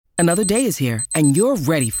Another day is here, and you're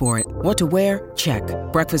ready for it. What to wear? Check.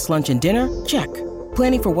 Breakfast, lunch, and dinner? Check.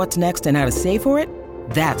 Planning for what's next and how to save for it?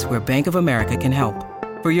 That's where Bank of America can help.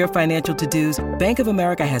 For your financial to-dos, Bank of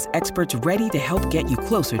America has experts ready to help get you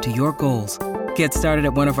closer to your goals. Get started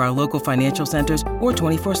at one of our local financial centers or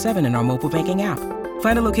 24/7 in our mobile banking app.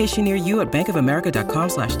 Find a location near you at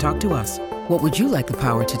bankofamerica.com/talktous. What would you like the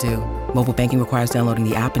power to do? Mobile banking requires downloading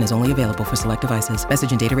the app and is only available for select devices.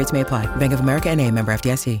 Message and data rates may apply. Bank of America N.A., member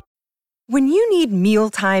FDIC. When you need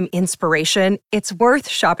mealtime inspiration, it's worth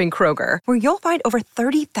shopping Kroger, where you'll find over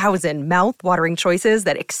 30,000 mouth-watering choices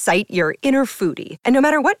that excite your inner foodie. And no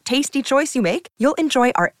matter what tasty choice you make, you'll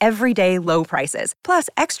enjoy our everyday low prices, plus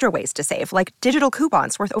extra ways to save, like digital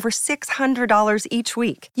coupons worth over $600 each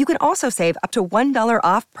week. You can also save up to $1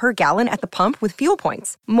 off per gallon at the pump with fuel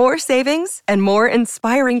points. More savings and more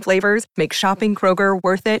inspiring flavors make shopping Kroger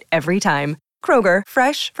worth it every time. Kroger,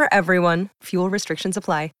 fresh for everyone. Fuel restrictions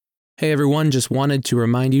apply. Hey everyone, just wanted to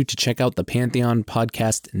remind you to check out the Pantheon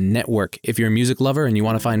Podcast Network. If you're a music lover and you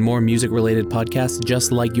want to find more music-related podcasts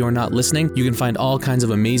just like You're Not Listening, you can find all kinds of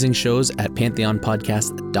amazing shows at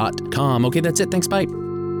pantheonpodcast.com. Okay, that's it. Thanks, bye. Get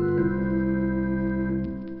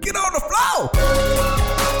on the floor!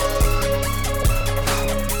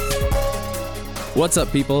 What's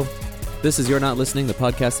up, people? This is You're Not Listening, the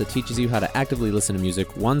podcast that teaches you how to actively listen to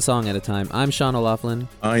music one song at a time. I'm Sean O'Loughlin.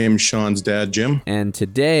 I am Sean's dad, Jim. And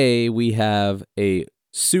today we have a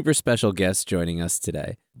super special guest joining us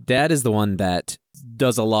today. Dad is the one that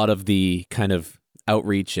does a lot of the kind of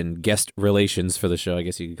outreach and guest relations for the show, I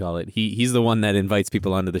guess you could call it. He's the one that invites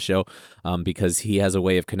people onto the show because he has a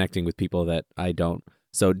way of connecting with people that I don't.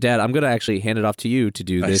 So, Dad, I'm going to actually hand it off to you to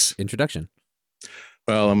do this introduction.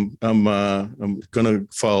 Well, I'm gonna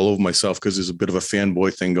fall over myself because there's a bit of a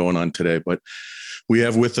fanboy thing going on today. But we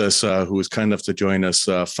have with us, who was kind enough to join us,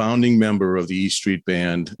 founding member of the E Street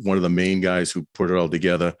Band, one of the main guys who put it all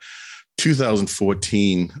together.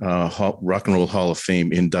 2014 Rock and Roll Hall of Fame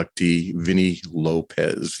inductee, Vini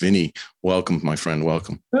Lopez. Vinny, welcome, my friend.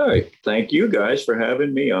 Welcome. Hi, thank you guys for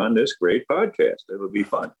having me on this great podcast. It would be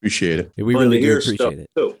fun. Appreciate it. Yeah, we really do appreciate it.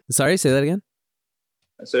 Too. Sorry, say that again.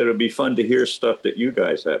 I said it'd be fun to hear stuff that you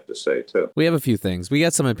guys have to say, too. We have a few things. We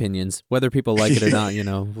got some opinions. Whether people like it or not,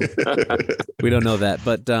 we don't know that.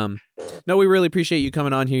 But no, we really appreciate you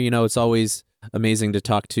coming on here. It's always amazing to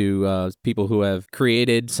talk to people who have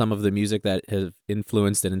created some of the music that have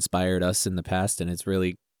influenced and inspired us in the past. And it's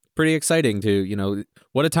really pretty exciting to,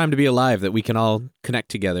 what a time to be alive that we can all connect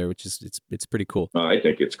together, which is, it's pretty cool. I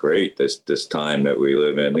think it's great, this time that we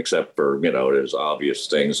live in, except for, there's obvious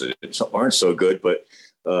things that aren't so good, but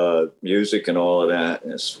music and all of that.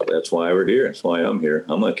 That's why we're here. That's why I'm here.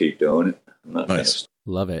 I'm going to keep doing it. I'm not nice.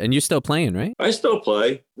 Love it. And you're still playing, right? I still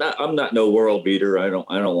play. I'm not no world beater. I don't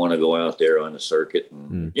want to go out there on the circuit.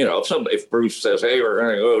 And, if Bruce says, "Hey, we're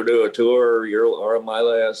going to go do a tour, you're on my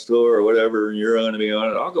last tour or whatever, you're going to be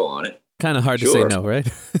on it," I'll go on it. Kind of hard to say no, right?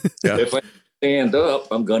 Yeah. If I stand up,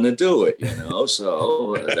 I'm going to do it,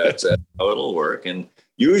 So that's how it'll work. And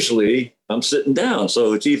usually I'm sitting down,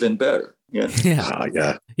 so it's even better. Yeah.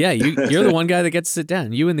 Yeah. You're the one guy that gets to sit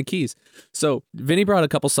down, you and the keys. So Vinny brought a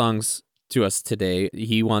couple songs to us today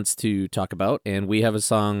he wants to talk about, and we have a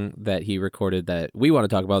song that he recorded that we want to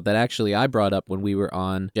talk about that actually I brought up when we were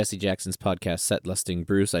on Jesse Jackson's podcast, Set Listing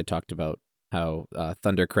Bruce. I talked about how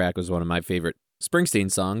Thunder Crack was one of my favorite Springsteen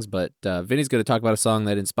songs, but Vinny's going to talk about a song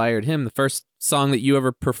that inspired him, the first song that you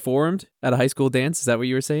ever performed at a high school dance. Is that what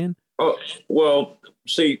you were saying? Oh, well,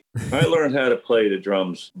 see, I learned how to play the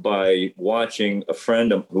drums by watching a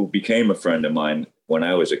friend who became a friend of mine when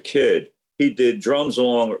I was a kid. He did drums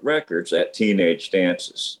along with records at teenage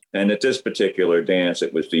dances. And at this particular dance,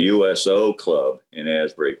 it was the USO Club in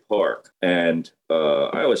Asbury Park. And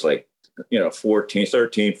I was like,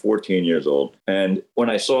 13, 14 years old. And when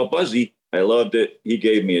I saw Buzzy, I loved it. He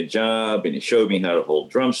gave me a job and he showed me how to hold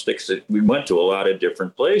drumsticks. We went to a lot of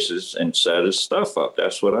different places and set his stuff up.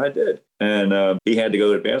 That's what I did. And he had to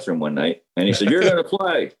go to the bathroom one night and he said, "You're going to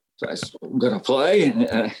play." So I said, "I'm going to play?"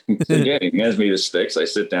 And he said, "Yeah." He hands me the sticks. I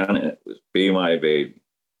sit down and it was "Be My Baby."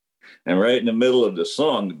 And right in the middle of the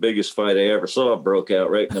song, the biggest fight I ever saw broke out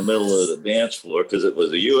right in the middle of the dance floor because it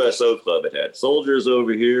was a USO club. It had soldiers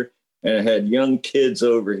over here and it had young kids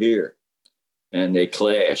over here. And they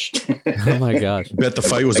clashed. Oh my gosh! I bet the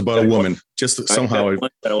fight was about a woman. Just somehow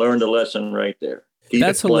I learned a lesson right there.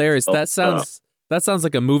 That's hilarious. That sounds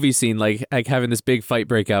like a movie scene, like having this big fight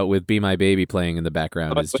break out with "Be My Baby" playing in the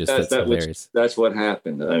background. That's hilarious. That's what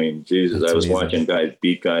happened. I mean, Jesus, I was watching guys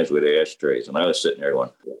beat guys with ashtrays, and I was sitting there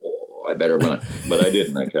going, "Whoa." I better run. But I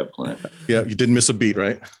didn't. I kept playing. Yeah, you didn't miss a beat,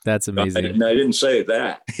 right? That's amazing. No, I didn't say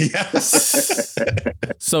that. Yes.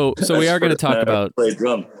 So we are going to talk about play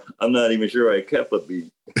drum. I'm not even sure I kept a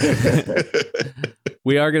beat.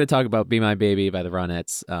 We are going to talk about "Be My Baby" by the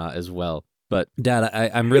Ronettes as well. But Dad,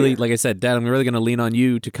 I'm really, like I said, Dad, I'm really going to lean on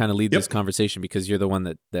you to kind of lead this conversation because you're the one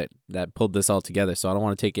that pulled this all together. So I don't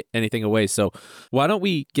want to take anything away. So why don't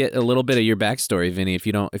we get a little bit of your backstory, Vinny, if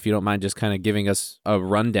you don't mind, just kind of giving us a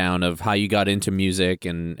rundown of how you got into music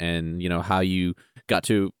and how you got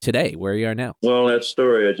to today, where you are now. Well, that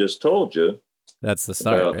story I just told you. That's the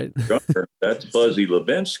start, right? Drummer, that's Buzzy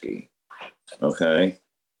Levinsky. Okay.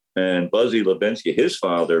 And Buzzy Levinsky, his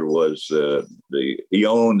father was he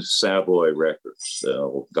owned Savoy Records,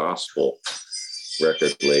 gospel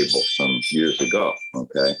record label some years ago.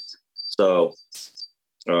 Okay. So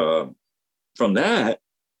from that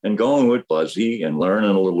and going with Buzzy and learning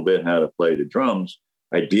a little bit how to play the drums,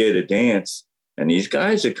 I did a dance. And these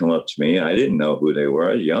guys had come up to me. I didn't know who they were.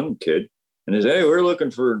 I was a young kid. And they said, hey, we're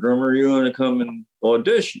looking for a drummer. You want to come and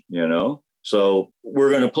audition, So we're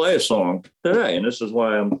going to play a song today. And this is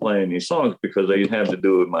why I'm playing these songs, because they had to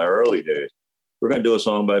do with my early days. We're going to do a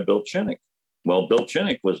song by Bill Chinnick. Well, Bill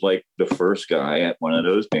Chinnick was like the first guy at one of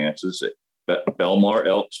those dances at Belmar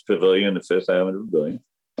Elks Pavilion, the Fifth Avenue Pavilion.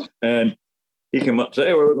 And he came up and said,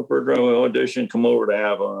 hey, we're looking for a drummer audition. Come over to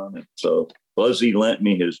Avon. And so Buzzy lent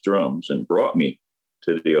me his drums and brought me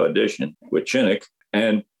to the audition with Chinnick.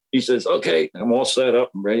 And he says, okay, I'm all set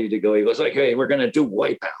up and ready to go. He goes, okay, we're going to do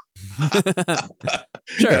Wipeout.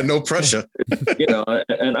 Sure. Yeah, no pressure.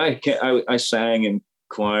 And I sang in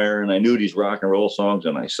choir and I knew these rock and roll songs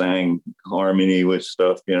and I sang harmony with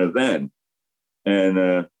stuff, then.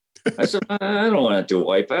 And I said, I don't want to do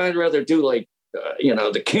Wipeout. I'd rather do like,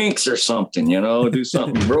 the Kinks or something, do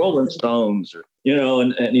something Rolling Stones or,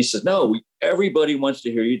 and he said, no, everybody wants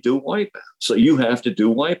to hear you do Wipeout. So you have to do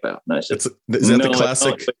Wipeout. And I said, is that the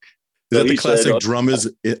classic? Is that the classic drummers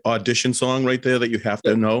audition song right there that you have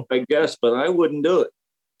to know? I guess, but I wouldn't do it.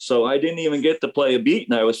 So I didn't even get to play a beat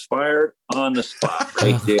and I was fired on the spot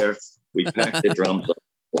right there. We packed the drums up,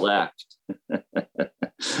 left.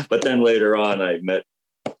 But then later on, I met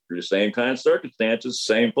through the same kind of circumstances,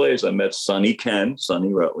 same place. I met Sonny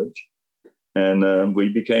Rutledge. And we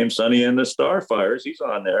became Sonny and the Starfires. He's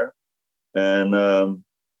on there. And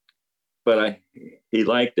but he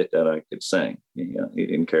liked it that I could sing. He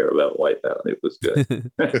didn't care about Wipeout. It was good.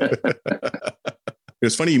 It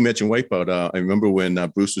was funny you mentioned Wipeout. I remember when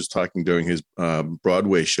Bruce was talking during his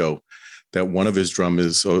Broadway show that one of the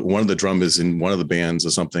drummers in one of the bands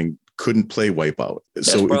or something couldn't play Wipeout.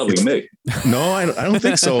 That's probably me. No, I don't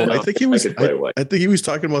think so. No, I think he was. I think he was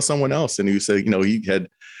talking about someone else, and he said,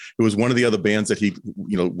 it was one of the other bands that he,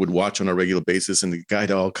 would watch on a regular basis, and the guy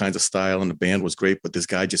had all kinds of style, and the band was great, but this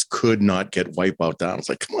guy just could not get Wipeout down. It's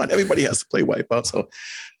like, come on, everybody has to play Wipeout. So it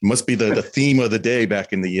must be the theme of the day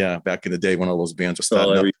back in the day when all those bands were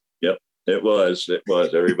starting up. Yep, it was.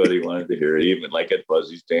 Everybody wanted to hear it. Even like at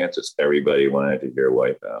Buzzy's dances, everybody wanted to hear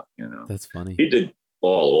Wipeout. That's funny. He did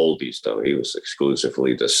all oldies though. He was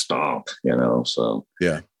exclusively the stomp. So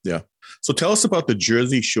yeah. So tell us about the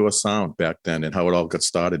Jersey Shore sound back then and how it all got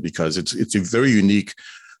started, because it's a very unique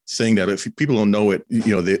thing that if people don't know it,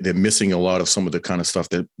 they're missing a lot of some of the kind of stuff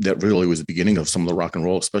that really was the beginning of some of the rock and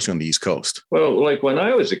roll, especially on the East Coast. Well, like when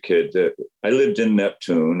I was a kid, I lived in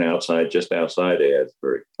Neptune, just outside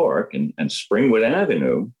Asbury Park, and Springwood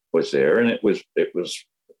Avenue was there, and it was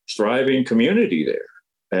thriving community there,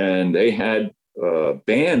 and they had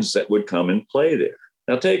bands that would come and play there.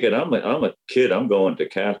 Now take it, I'm a kid, I'm going to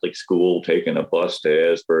Catholic school, taking a bus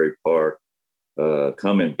to Asbury Park,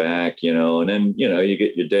 coming back, and then, you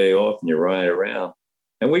get your day off and you ride around.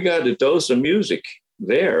 And we got a dose of music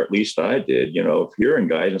there, at least I did, hearing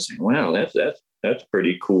guys and saying, wow, that's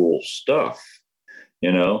pretty cool stuff.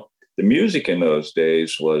 The music in those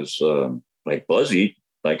days was like Buzzy,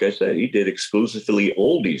 like I said, he did exclusively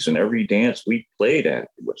oldies, and every dance we played at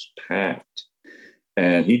was packed.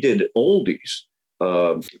 And he did oldies.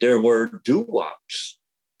 There were doo-wops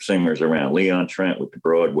singers around. Leon Trent with the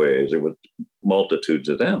Broadways. There were multitudes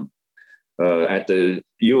of them. At the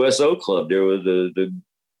USO Club, there were the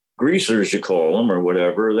greasers, you call them, or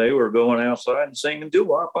whatever. They were going outside and singing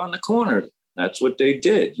doo-wop on the corner. That's what they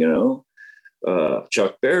did,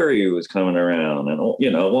 Chuck Berry was coming around, and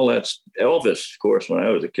well, that's Elvis, of course. When I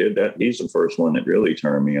was a kid, he's the first one that really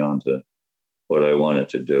turned me on to what I wanted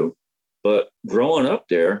to do. But growing up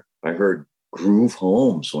there, I heard Groove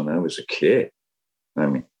Holmes when I was a kid. I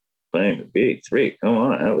mean, playing the B3, come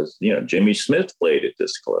on. That was, Jimmy Smith played at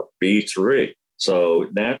this club, B3. So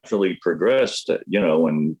naturally progressed,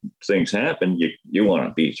 when things happen, you want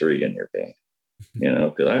a B3 in your band,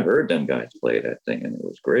 because I heard them guys play that thing and it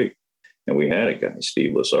was great. And we had a guy,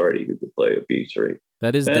 Steve Lasardi, who could play a B3.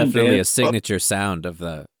 That is definitely a signature sound of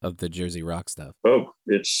the Jersey rock stuff. Oh,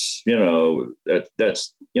 it's,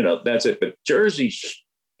 that's it. But Jersey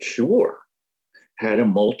sure had a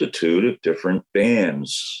multitude of different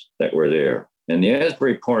bands that were there. And the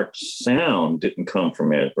Asbury Park sound didn't come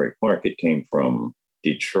from Asbury Park. It came from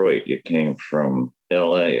Detroit. It came from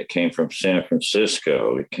LA. It came from San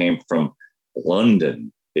Francisco. It came from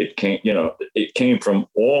London. It came from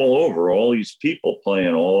all over, all these people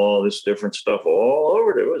playing all this different stuff all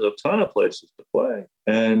over. There was a ton of places to play,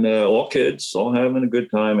 and all kids, all having a good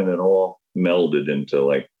time, and it all melded into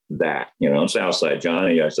like that. Southside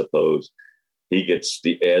Johnny, I suppose, he gets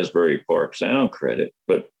the Asbury Park sound credit,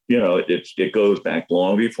 but it goes back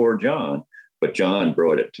long before John. But John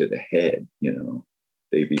brought it to the head.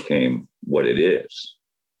 They became what it is.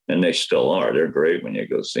 And they still are. They're great when you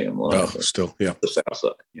go see them live. Oh, still, yeah. The South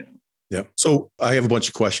Side, Yeah. So I have a bunch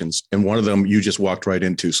of questions, and one of them you just walked right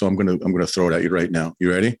into. So I'm gonna throw it at you right now. You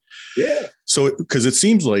ready? Yeah. So because it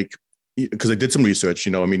seems like, because I did some research,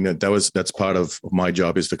 that's part of my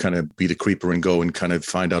job, is to kind of be the creeper and go and kind of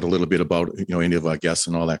find out a little bit about any of our guests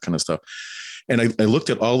and all that kind of stuff. And I looked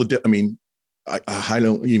at all the. I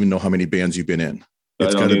don't even know how many bands you've been in.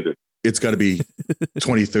 It's got to be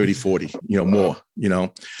 20, 30, 40, more,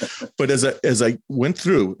 But as I went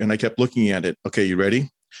through and I kept looking at it, okay, you ready?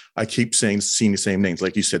 I keep seeing the same names.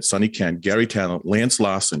 Like you said, Sonny Kent, Gary Talent, Lance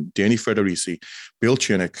Larson, Danny Federici, Bill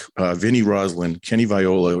Chinick, Vinny Roslin, Kenny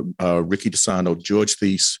Viola, Ricky DeSanto, George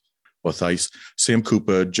Thies, Sam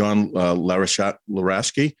Cooper, John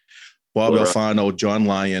Larashki, Bob Alfano, John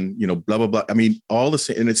Lyon, blah, blah, blah. I mean, all the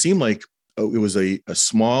same. And it seemed like it was a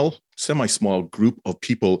small, semi-small group of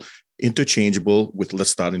people, interchangeable with, let's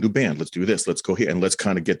start a new band. Let's do this. Let's go here. And let's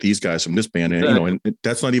kind of get these guys from this band. And, and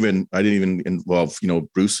that's not even, I didn't even involve,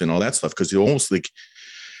 Bruce and all that stuff. Cause it almost like,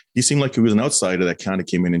 he seemed like he was an outsider that kind of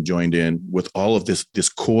came in and joined in with all of this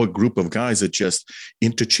core group of guys that just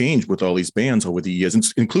interchanged with all these bands over the years,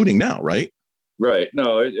 including now, right? Right.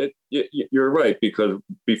 No, you're right. Because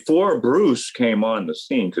before Bruce came on the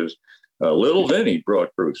scene, because Little Vinny brought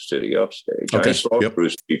Bruce to the Upstage. Okay. I saw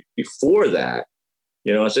Bruce before that.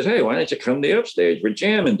 I said, hey, why don't you come to the Upstage? We're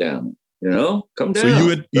jamming down there, come down.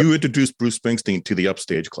 So you introduced Bruce Springsteen to the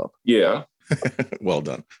Upstage Club. Yeah. Well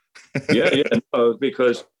done. Yeah.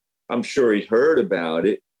 Because I'm sure he's heard about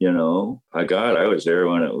it. I was there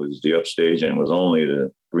when it was the Upstage and it was only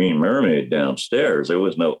the Green Mermaid downstairs. There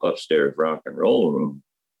was no upstairs rock and roll room.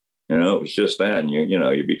 It was just that. And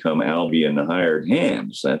you become Albie and the hired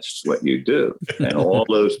hands. That's what you do. And all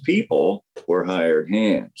those people were hired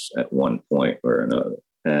hands at one point or another.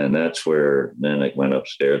 And that's where then it went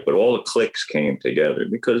upstairs. But all the cliques came together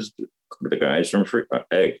because the guys from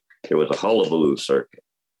there was a hullabaloo circuit.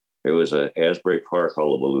 It was a Asbury Park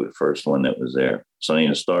hullabaloo, the first one that was there. Sonny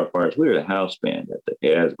and the Starfires, we were the house band at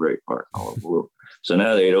the Asbury Park hullabaloo. So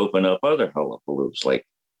now they'd open up other hullabaloos like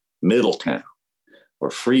Middletown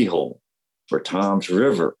or Freehold or Tom's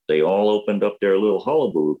River. They all opened up their little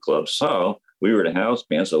hullabaloo clubs. So we were the house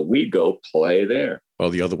band, so we'd go play there.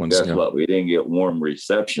 All the other ones. Guess what? We didn't get warm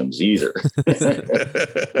receptions either.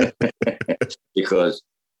 Because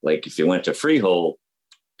like if you went to Freehold,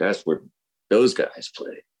 that's where those guys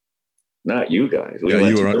played. Not you guys.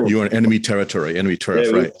 You were in enemy territory, enemy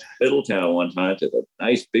turf, right? Middletown one time to the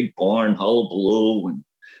nice big barn hullabaloo and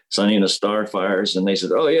Sonny and the Starfires. And they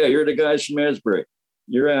said, oh yeah, you're the guys from Asbury.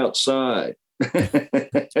 You're outside. And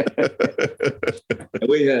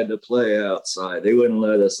we had to play outside. They wouldn't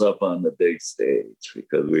let us up on the big stage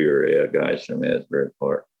because we were guys from Asbury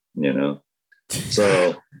Park,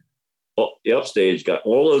 So the Upstage got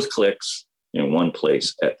all those cliques in one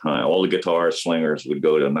place at time. All the guitar slingers would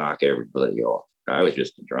go to knock everybody off. I was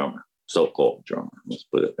just a drummer, so-called drummer. Let's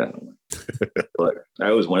put it that way. But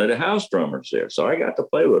I was one of the house drummers there. So I got to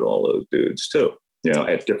play with all those dudes too,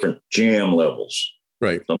 at different jam levels.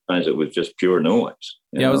 Right. Sometimes it was just pure noise.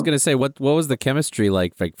 Yeah, I was gonna say, what was the chemistry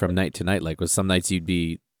like from night to night? Like, was some nights you'd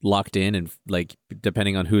be locked in, and like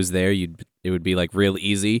depending on who's there, it would be like real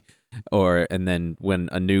easy, and then when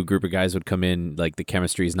a new group of guys would come in, like the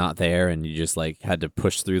chemistry is not there, and you just like had to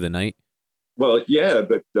push through the night. Well, yeah,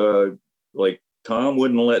 but like Tom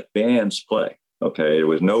wouldn't let bands play. Okay, there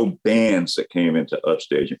was no bands that came into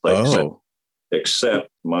Upstage and played except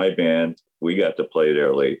my band. We got to play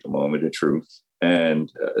there late, the Moment of Truth.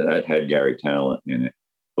 And that had Gary Talent in it,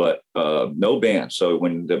 but no band. So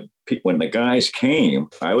when the guys came,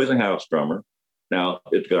 I was a house drummer. Now,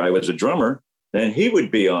 if I was a drummer, then he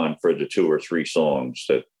would be on for the 2 or 3 songs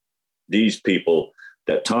that these people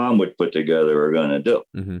that Tom would put together are going to do.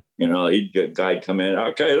 Mm-hmm. You know, he'd get a guy come in.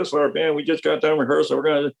 Okay, this is our band. We just got done rehearsal. We're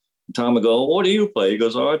going to. Tom would go, what do you play? He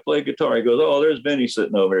goes, I play guitar. He goes, there's Vinny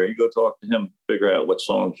sitting over here. You go talk to him, figure out what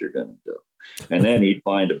songs you're going to do. And then he'd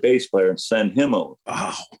find a bass player and send him over.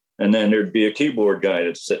 Wow. And then there'd be a keyboard guy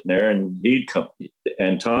that's sitting there, and he'd come,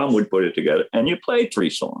 and Tom would put it together, and you play 3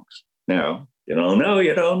 songs. Now, you don't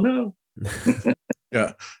know.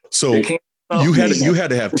 Yeah. So you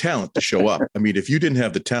had to have talent to show up. I mean, if you didn't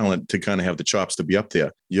have the talent to kind of have the chops to be up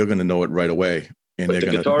there, you're going to know it right away. And but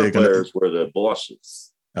the guitar players were the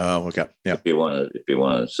bosses. Oh, okay. Yeah. If you want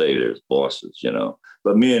to say there's bosses, you know.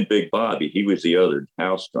 But me and Big Bobby, he was the other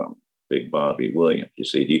house drummer, Big Bobby Williams. You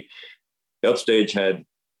see, he Upstage had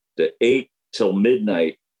the 8 till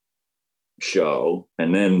midnight show,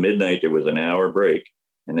 and then midnight there was an hour break,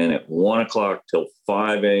 and then at 1 o'clock till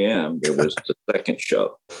 5 a.m. there was the second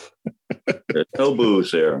show. There's no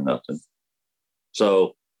booze there or nothing.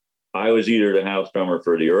 So I was either the house drummer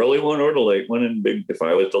for the early one or the late one, and if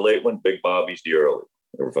I was the late one, Big Bobby's the early,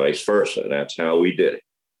 or vice versa. That's how we did it,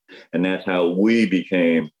 and that's how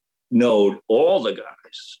we knowed all the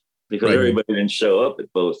guys, because right. Everybody didn't show up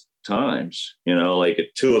at both times. You know, like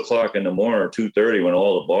at 2 o'clock in the morning or 2:30 when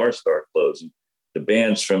all the bars start closing, the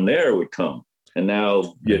bands from there would come, and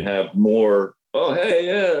now you'd have more. Oh, hey,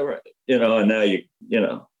 yeah, right. You know, and now you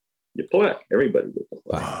play. Everybody would play.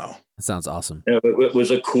 Wow. That sounds awesome. It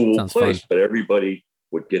was a cool place, fun. but everybody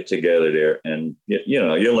would get together there, and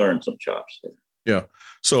you learn some chops there. Yeah.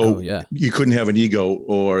 So you couldn't have an ego,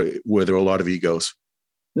 or were there a lot of egos?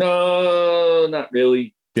 No, not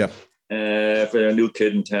really. Yeah. For a new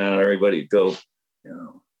kid in town, everybody'd go,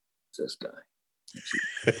 it's this guy.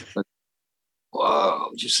 Wow,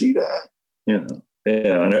 did you see that?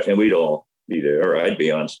 And we'd all be there, or I'd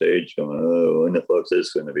be on stage going, oh, when the fuck's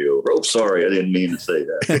this going to be over? Oh, sorry, I didn't mean to say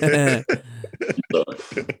that.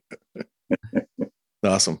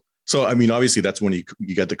 Awesome. So, I mean, obviously that's when you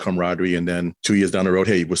get the camaraderie, and then 2 years down the road,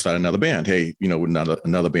 hey, we'll start another band. Hey,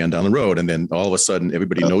 another band down the road. And then all of a sudden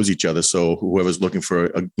everybody knows each other. So whoever's looking for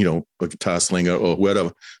a guitar slinger or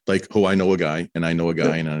whatever, like, I know a guy, and I know a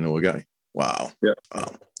guy, and I know a guy. Wow. Yeah.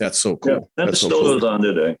 Wow. That's so cool. Yeah. And it still goes on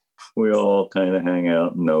today. We all kind of hang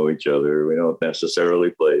out and know each other. We don't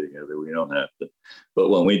necessarily play together. We don't have to. But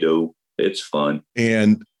when we do, it's fun.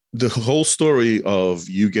 And the whole story of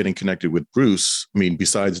you getting connected with Bruce, I mean,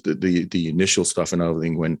 besides the initial stuff and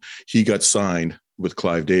everything, when he got signed with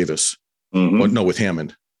Clive Davis, with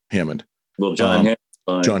Hammond. Well, John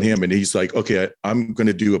Hammond, he's like, okay, I'm going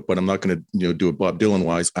to do it, but I'm not going to do it Bob Dylan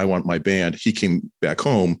wise. I want my band. He came back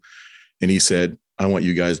home and he said, I want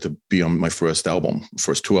you guys to be on my first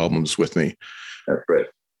 2 albums with me. That's right.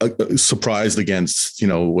 Surprised against,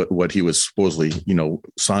 what he was supposedly,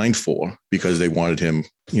 signed for, because they wanted him,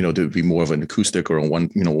 to be more of an acoustic or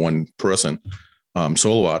one person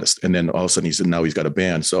solo artist. And then all of a sudden he said, now he's got a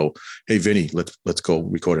band. So, hey, Vinny, let's go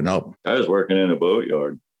record an album. I was working in a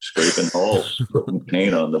boatyard, scraping hulls, putting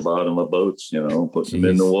paint on the bottom of boats, putting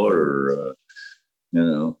them in the water,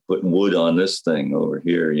 putting wood on this thing over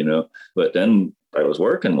here, But then I was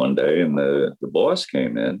working one day, and the boss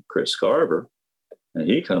came in, Chris Carver. And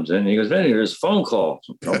he comes in and he goes, Vinny, there's a phone call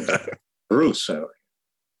from Bruce. I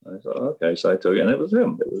thought, okay. So I took it, and it was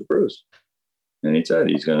him. It was Bruce. And he said,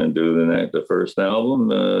 he's going to do the first album.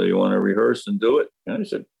 You want to rehearse and do it? And I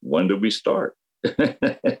said, when do we start? Because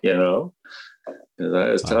I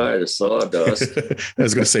was tired of sawdust. I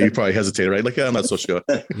was going to say, you probably hesitated, right? Like, I'm not so sure.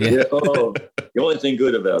 Yeah. The only thing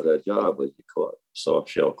good about that job was you caught soft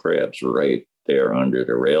shell crabs right there under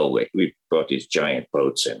the railway. We brought these giant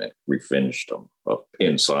boats in and refinished them up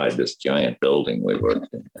inside this giant building we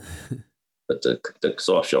worked in. But the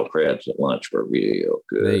soft shell crabs at lunch were real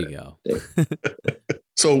good. There you go.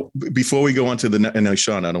 So before we go on to and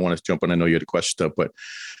Sean, I don't want to jump on. I know you had a question stuff, but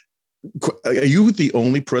are you the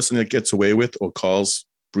only person that gets away with or calls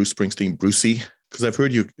Bruce Springsteen Brucey? Because I've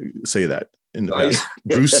heard you say that in the past.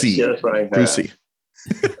 Brucey. Yes, I have. Brucey.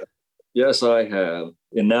 Yes, I have.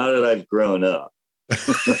 And now that I've grown up,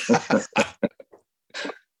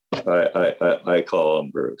 I call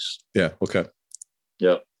him Bruce. Yeah. Okay.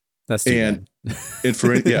 Yep. That's and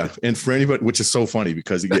for anybody, which is so funny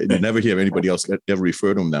because you never hear anybody else ever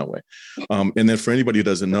refer to him that way. And then for anybody who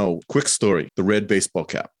doesn't know, quick story: the red baseball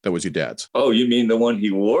cap that was your dad's. Oh, you mean the one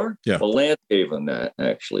he wore? Yeah. Well, Lance gave him that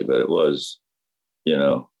actually, but it was,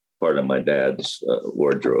 part of my dad's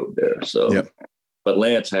wardrobe there. So, yeah. But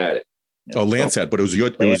Lance had it. Oh, Lance had, but it was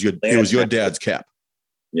your dad's cap.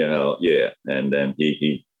 Yeah. And then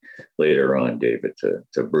he later on gave it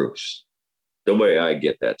to Bruce. The way I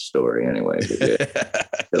get that story anyway.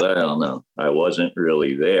 Because I don't know. I wasn't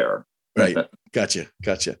really there. Right. Gotcha.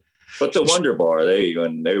 But the Wonder Bar,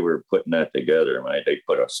 when they were putting that together, they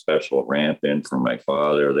put a special ramp in for my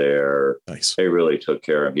father there. Nice. They really took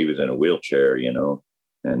care of him. He was in a wheelchair,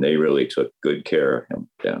 and they really took good care of him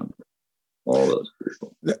down. All those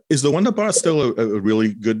people. Is the Wonder Bar still a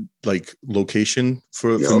really good location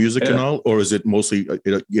for music and all, or is it mostly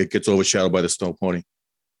it gets overshadowed by the Stone Pony?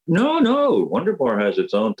 No. Wonder Bar has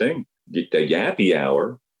its own thing. The Yappy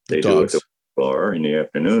Hour they do at the bar in the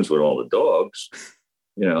afternoons with all the dogs.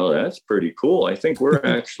 That's pretty cool. I think we're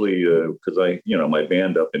actually because my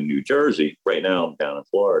band up in New Jersey right now. I'm down in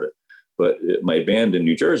Florida, but my band in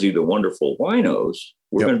New Jersey, the Wonderful Winos.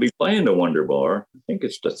 We're going to be playing the Wonder Bar. I think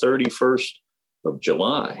it's the 31st of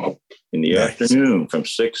July in the afternoon from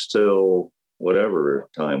 6 till whatever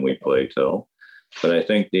time we play till. But I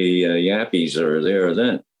think the Yappies are there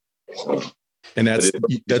then. So, and that's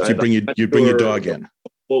you bring your dog in.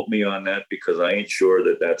 Quote me on that because I ain't sure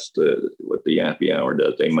that's what the Yappy Hour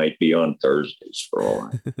does. They might be on Thursdays for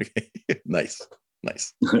all. Nice.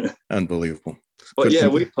 Unbelievable. But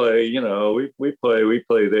we play, we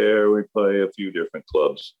play there. We play a few different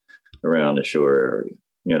clubs around the shore area,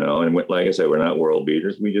 and like I said, we're not world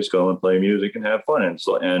beaters. We just go and play music and have fun.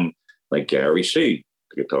 And like Gary C.,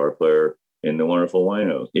 the guitar player in the Wonderful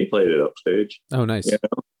Winos, he played it upstage. Oh, nice.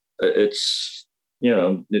 It's,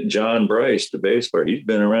 John Bryce, the bass player, he's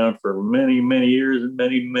been around for many, many years in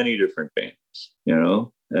many, many different bands,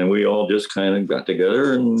 and we all just kind of got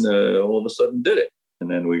together and all of a sudden did it. And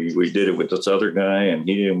then we did it with this other guy, and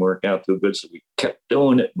he didn't work out too good, so we kept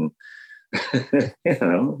doing it. And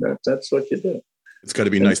that's what you do. It's got to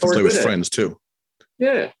be nice to play with friends too.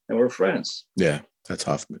 Yeah, and we're friends. Yeah, that's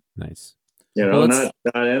Hoffman. Nice. Not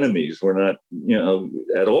enemies. We're not,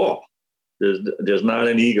 at all. There's not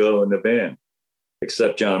an ego in the band,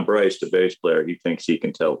 except John Bryce, the bass player. He thinks he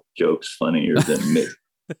can tell jokes funnier than me.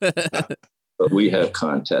 But we have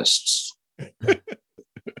contests.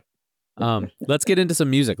 Let's get into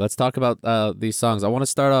some music. Let's talk about these songs.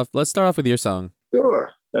 Let's start off with your song.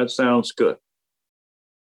 Sure. That sounds good.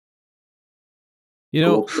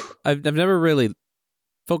 Cool. I've never really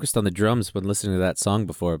focused on the drums when listening to that song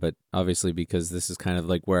before, but obviously because this is kind of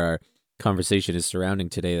like where our conversation is surrounding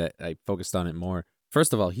today, that I focused on it more.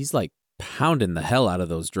 First of all, he's like pounding the hell out of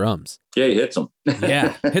those drums. Yeah, he hits them.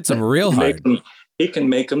 Yeah, hits them real hard. He can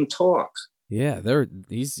make them talk. Yeah,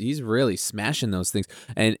 he's really smashing those things.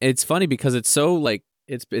 And it's funny because it's so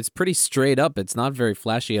it's pretty straight up. It's not very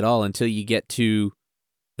flashy at all until you get to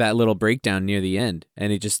that little breakdown near the end,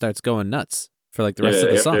 and he just starts going nuts for the rest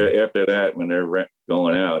of the song. After that, when they're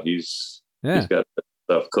going out, he's got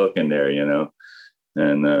stuff cooking there,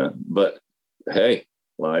 And but hey,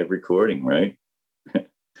 live recording, right?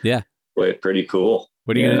 Yeah, play it pretty cool.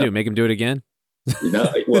 What are you gonna do? Make him do it again?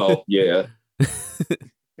 Well, yeah.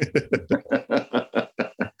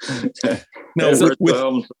 No,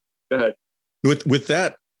 go ahead. With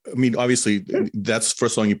that, I mean, obviously, that's the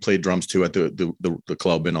first song you played drums to at the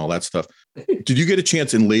club and all that stuff. Did you get a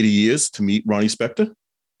chance in later years to meet Ronnie Spector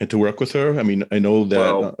and to work with her? I mean, I know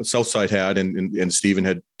that Southside had and Steven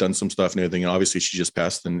had done some stuff and everything, and obviously she just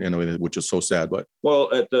passed, which is so sad. But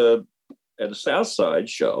at the Southside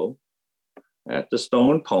show at the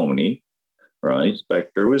Stone Pony, Ronnie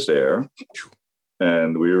Spector was there.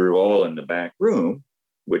 And we were all in the back room,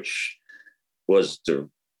 which was the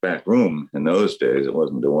back room in those days. It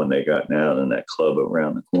wasn't the one they got now in that club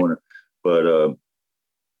around the corner. But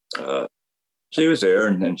she was there,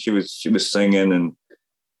 and she was singing,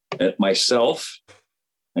 and myself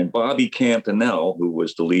and Bobby Campanelle, who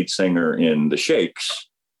was the lead singer in the Shakes,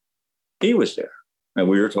 he was there. And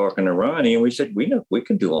we were talking to Ronnie, and we said, we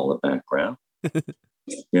can do all the background,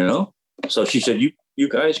 So she said, you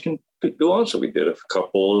guys can do on. So we did a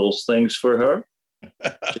couple little things for her.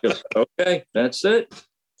 She goes, okay, that's it.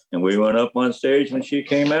 And we went up on stage when she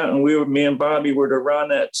came out, and me and Bobby were the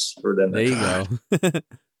Ronettes for them. There you go.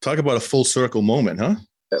 Talk about a full circle moment, huh?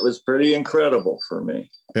 That was pretty incredible for me.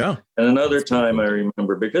 Yeah. And another time I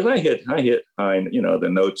remember, because I hit high, the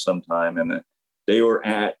notes sometime, and they were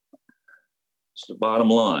at the bottom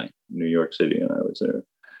line, New York City, and I was there.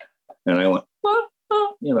 And I went, what?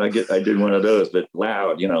 I did one of those, but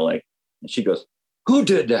loud, and she goes, who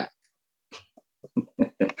did that?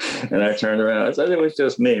 And I turned around. I said, it was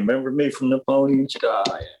just me. Remember me from the Pony and Sky?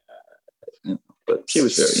 But she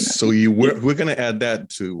was very nice. So we're going to add that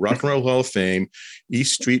to Rock and Roll Hall of Fame,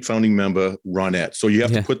 East Street founding member, Ronette. So you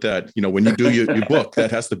have to put that, when you do your book,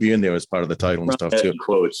 that has to be in there as part of the title and stuff too.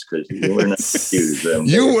 Quotes, because you were not confused.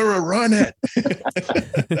 You were a Ronette.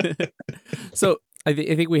 So I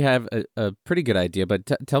think we have a pretty good idea,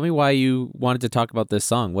 but tell me why you wanted to talk about this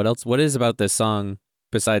song. What else? What is about this song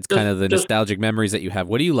besides kind of the nostalgic memories that you have?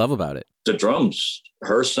 What do you love about it? The drums,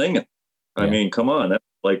 her singing. I Yeah. mean, come on. That's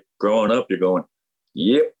like growing up, you're going,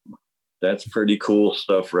 yep, that's pretty cool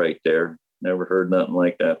stuff right there. Never heard nothing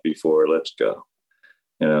like that before. Let's go.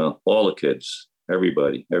 You know, all the kids,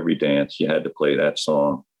 everybody, every dance, you had to play that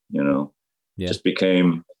song, you know. Yeah. Just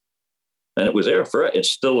became, and it was there forever.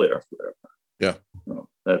 It's still there forever. Yeah. So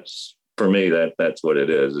that's, for me, that's what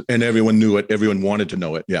it is. And everyone knew it. Everyone wanted to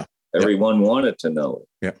know it. Yeah. Everyone wanted to know it.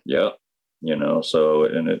 Yeah. Yeah. You know, so,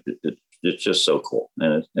 and it's just so cool.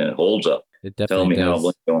 And it holds up. It Tell definitely me how does.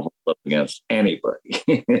 Blink don't hold up against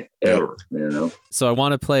anybody ever, you know? So I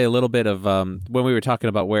want to play a little bit of when we were talking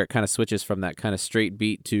about where it kind of switches from that kind of straight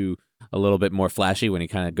beat to a little bit more flashy when he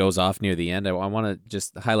kind of goes off near the end. I want to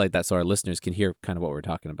just highlight that so our listeners can hear kind of what we're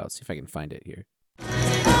talking about. See if I can find it here.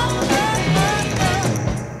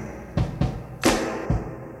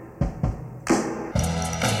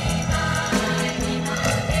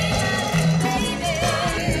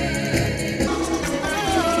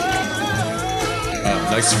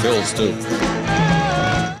 Nice fills too.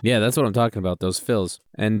 Yeah, that's what I'm talking about, those fills.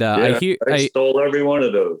 And I stole every one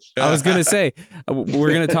of those. I was going to say, we're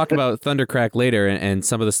going to talk about Thundercrack later, and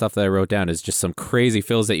some of the stuff that I wrote down is just some crazy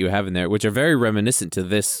fills that you have in there, which are very reminiscent to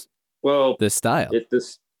this style.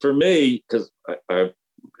 For me, because I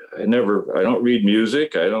don't read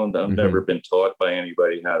music. I've never been taught by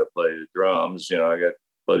anybody how to play the drums. You know, I got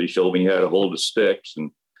buddy showed me how to hold the sticks,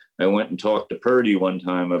 and I went and talked to Purdy one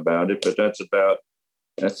time about it, but that's about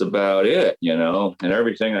it, you know. And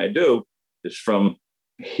everything I do is from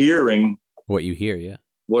hearing what you hear, yeah.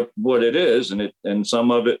 What it is, and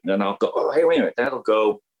some of it, and I'll go, oh, hey, wait a minute, that'll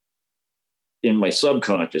go in my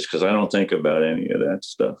subconscious because I don't think about any of that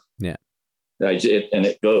stuff. Yeah, and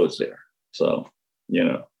it goes there. So, you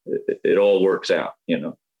know, it all works out, you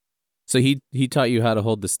know. So he taught you how to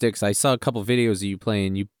hold the sticks. I saw a couple videos of you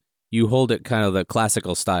playing. You hold it kind of the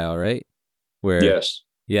classical style, right? Where yes.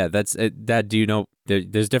 Yeah, that's it. Dad, do you know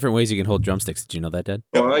there's different ways you can hold drumsticks? Did you know that, Dad?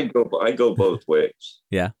 Well, I go both ways.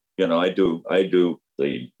 Yeah. You know, I do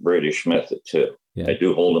the British method too. Yeah. I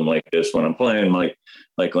do hold them like this when I'm playing. Like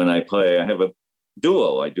when I play, I have a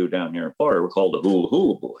duo I do down here in Florida. We're called the Hula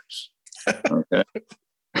Hula Boys. Okay.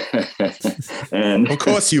 And of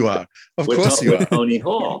course you are. Of course you are. Tony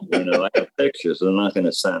Hall. You know, I have pictures. I'm not going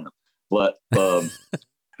to send them, but I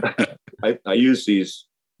use these.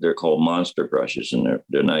 They're called monster brushes, and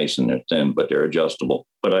they're nice and they're thin, but they're adjustable.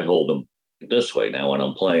 But I hold them this way now when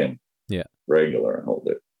I'm playing. Yeah, regular. I hold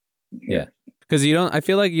it. Yeah, because I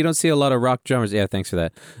feel like you don't see a lot of rock drummers. Yeah, thanks for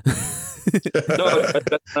that. No,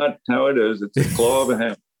 that's not how it is. It's a claw of a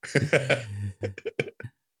hand.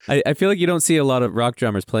 I feel like you don't see a lot of rock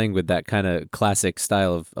drummers playing with that kind of classic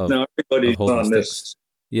style of no, everybody's on sticks. This.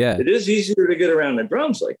 Yeah, it is easier to get around the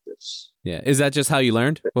drums like this. Yeah, is that just how you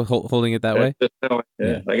learned holding it that way?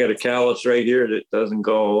 Yeah, I got a callus right here that doesn't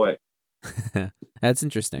go away. That's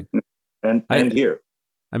interesting. And here,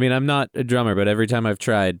 I mean, I'm not a drummer, but every time I've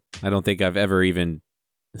tried, I don't think I've ever even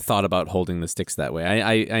thought about holding the sticks that way.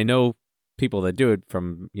 I know people that do it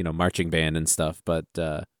from marching band and stuff, but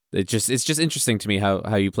it's just interesting to me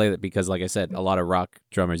how you play that because, like I said, a lot of rock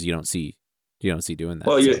drummers you don't see doing that.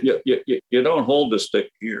 Well, you don't hold the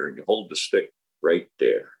stick here; you hold the stick right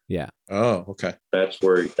there. Yeah. Oh, okay. That's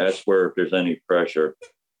where if there's any pressure,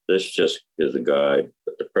 this just is a guide,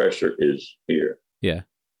 but the pressure is here. Yeah.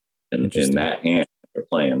 And in that hand, or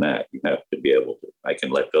playing that, you have to be able to. I can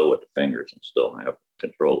let go with the fingers and still have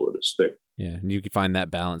control of the stick. Yeah, and you can find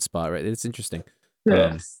that balance spot, right? It's interesting.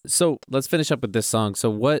 Yeah. So let's finish up with this song. So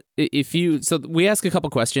we ask a couple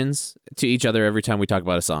questions to each other every time we talk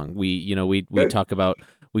about a song. We talk about.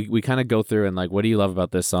 We kind of go through and like, what do you love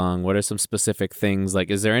about this song? What are some specific things? Like,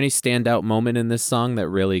 is there any standout moment in this song that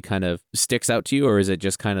really kind of sticks out to you? Or is it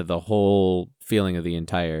just kind of the whole feeling of the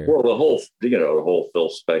entire... Well, the whole Phil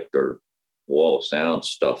Spector wall of sound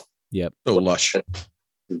stuff. Yep. So lush.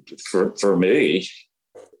 For me,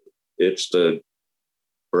 it's the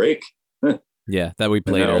break. Yeah, that we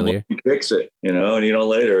played earlier. You fix it, and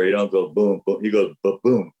later you don't go boom, boom. You go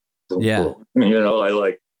boom, boom, yeah. Boom. I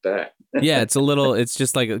like that. Yeah, it's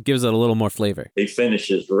just like it gives it a little more flavor. He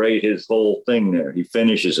finishes his whole thing there. He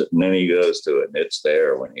finishes it and then he goes to it and it's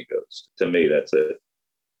there when he goes. To me, that's it.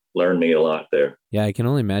 Learned me a lot there. Yeah, I can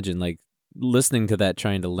only imagine like listening to that,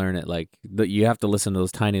 trying to learn it. Like you have to listen to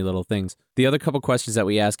those tiny little things. The other couple questions that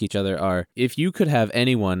we ask each other are, if you could have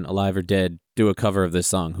anyone alive or dead do a cover of this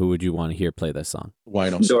song, who would you want to hear play this song? Why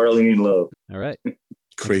not? Darlene Love. All right.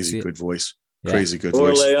 Crazy good voice. Yeah. Crazy good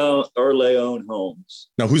voice. Or Leon Holmes.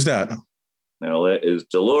 Now, who's that? Now, that is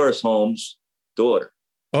Dolores Holmes' daughter.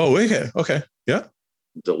 Oh, okay. Yeah.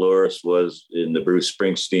 Dolores was in the Bruce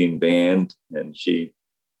Springsteen band, and she,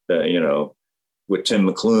 with Tim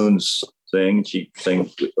McClune's thing, she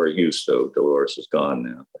sings, or used to. Dolores is gone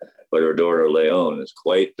now. But her daughter, Leon, is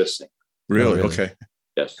quite the singer. Really? Okay.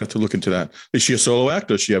 Yes. Have to look into that. Is she a solo act?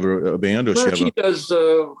 Does she have a band? Or she does.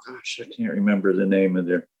 I can't remember the name of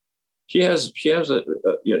their. She has a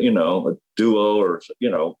duo, or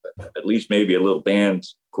at least maybe a little band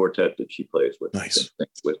quartet that she plays with. Nice.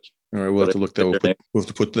 All right, we'll have to look that. We'll have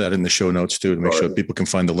to put that in the show notes too, to make sure people can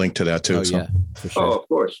find the link to that too. Oh, yeah, for sure. Oh, of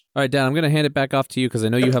course. All right, Dan, I'm going to hand it back off to you because I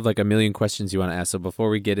know you have like a million questions you want to ask. So before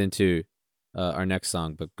we get into our next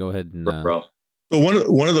song, but go ahead and. So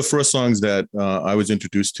one of the first songs that I was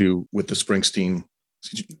introduced to with the Springsteen,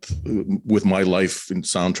 with my life and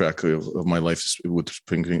soundtrack of my life with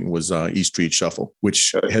Springsteen was E Street Shuffle,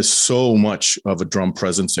 which has so much of a drum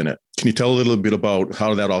presence in it. Can you tell a little bit about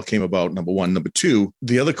how that all came about? Number one. Number two,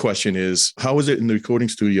 the other question is, how is it in the recording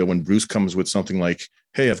studio when Bruce comes with something like,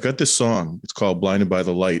 hey, I've got this song. It's called Blinded by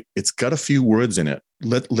the Light. It's got a few words in it.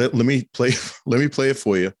 Let me play it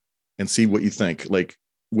for you and see what you think. Like,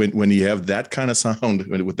 when you have that kind of sound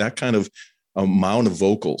with that kind of amount of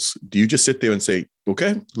vocals, do you just sit there and say,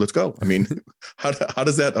 okay, let's go? I mean, how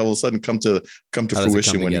does that all of a sudden come to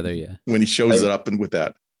fruition when he shows up and with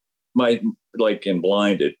that? Like in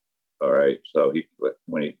Blinded, all right. So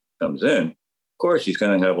when he comes in, of course he's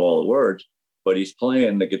going to have all the words, but he's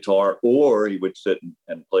playing the guitar, or he would sit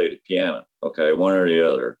and play the piano. Okay, one or the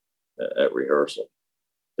other at rehearsal.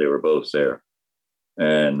 They were both there.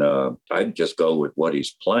 And I'd just go with what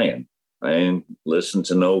he's playing. I didn't listen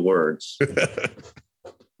to no words.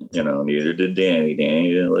 Neither did Danny.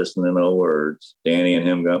 Danny didn't listen to no words. Danny and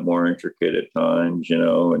him got more intricate at times,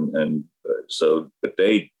 but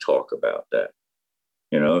they talk about that.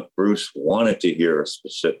 If Bruce wanted to hear a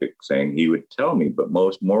specific thing, he would tell me, but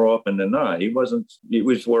more often than not, he was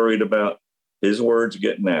worried about his words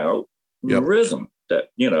getting out, the rhythm. That,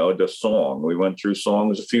 the song, we went through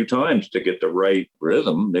songs a few times to get the right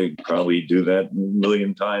rhythm. They probably do that a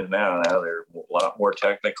million times now. Now they're a lot more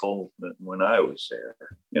technical than when I was there,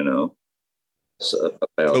 So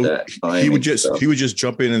about that. He would just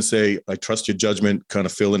jump in and say, I trust your judgment, kind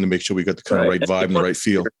of fill in to make sure we got the kind of right vibe and the right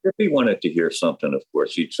feel. If he wanted to hear something, of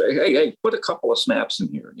course, he'd say, hey, put a couple of snaps in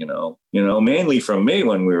here, mainly from me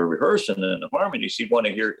when we were rehearsing in the harmonies, he'd want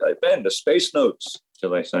to hear, Ben, the space notes,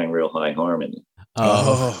 till I sang real high harmony.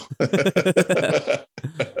 Oh,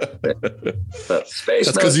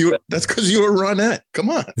 space that's notes. That's because you were Ronette. Come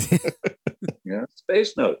on.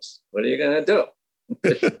 Space notes. What are you going to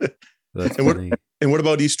do? That's funny. And what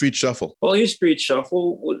about E Street Shuffle? Well, E Street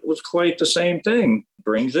Shuffle was quite the same thing.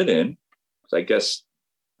 Brings it in. I guess,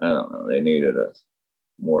 I don't know, they needed a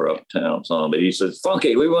more uptown song. But he says,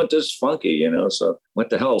 funky, we want this funky, So what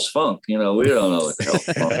the hell's funk? We don't know what the hell's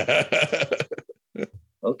funk.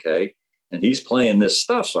 Okay. And he's playing this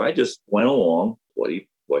stuff. So I just went along what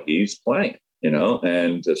he's playing,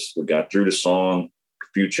 and just we got through the song, a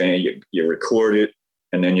few changes, you record it,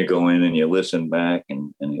 and then you go in and you listen back,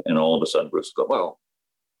 and all of a sudden Bruce go, well,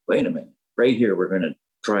 wait a minute, right here, we're going to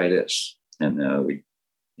try this. And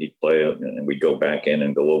he'd play it, and we'd go back in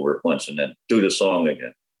and go over it once and then do the song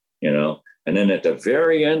again, And then at the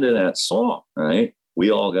very end of that song, right, we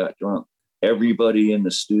all got drunk. Everybody in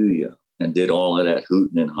the studio. And did all of that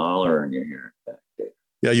hooting and hollering you hear back there.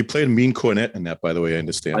 Yeah, you played a mean cornet in that, by the way, I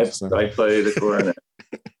understand. I played the cornet.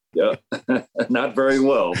 Yeah, not very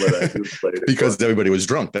well, but I do play it. Because everybody was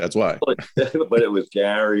drunk, that's why. But it was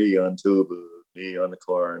Gary on tuba, me on the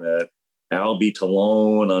cornet, Albie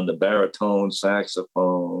Talone on the baritone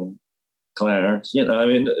saxophone, Clarence, what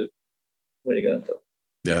are you going to do?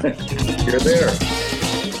 Yeah. You're there.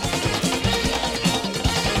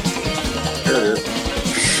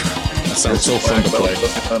 That sounds so fun to play.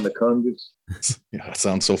 On the congas. Yeah, it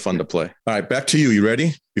sounds so fun to play. All right, back to you. You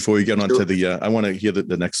ready? Before we get on to the, I want to hear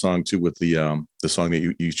the next song too with the song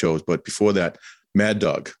that you chose. But before that, Mad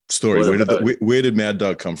Dog story. Where did Mad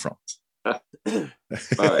Dog come from? All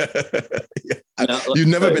right. Now, you've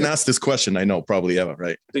never been asked this question, I know, probably ever,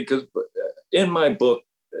 right? Because in my book,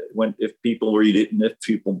 if people read it and if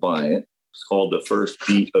people buy it, it's called The First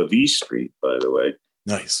Beat of E Street, by the way.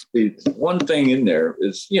 Nice. One thing in there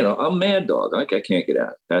is, I'm Mad Dog. I can't get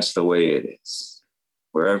out. That's the way it is.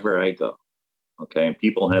 Wherever I go. Okay. And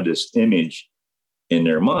people have this image in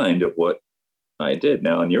their mind of what I did.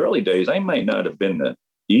 Now, in the early days, I might not have been the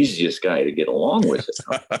easiest guy to get along with it.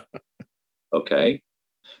 Okay.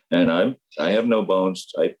 And I have no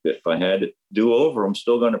bones. If I had to do over, I'm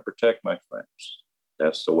still going to protect my friends.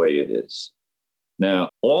 That's the way it is.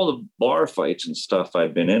 Now, all the bar fights and stuff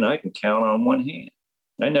I've been in, I can count on one hand.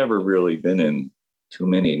 I never really been in too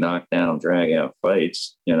many knockdown, drag out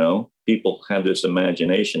fights. People have this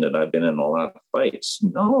imagination that I've been in a lot of fights.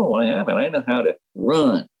 No, I haven't. I know how to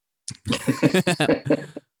run.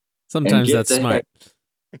 Sometimes that's smart.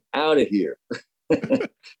 Out of here.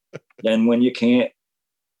 And when you can't,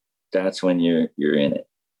 that's when you're in it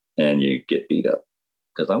and you get beat up.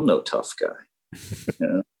 Because I'm no tough guy.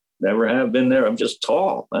 Never have been there. I'm just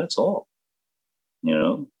tall. That's all.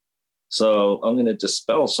 So I'm going to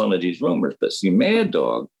dispel some of these rumors. But see, Mad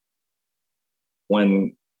Dog,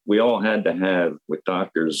 when we all had to have with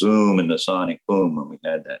Dr. Zoom and the Sonic Boom when we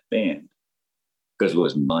had that band, because it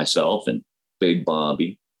was myself and Big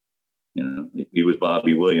Bobby. He was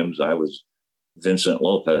Bobby Williams. I was Vincent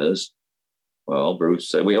Lopez. Well, Bruce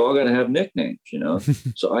said, we all got to have nicknames,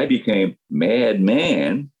 So I became Mad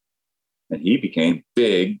Man and he became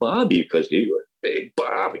Big Bobby because he was Big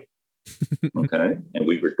Bobby. Okay. And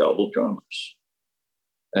we were double drummers.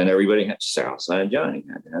 And everybody had Southside Johnny,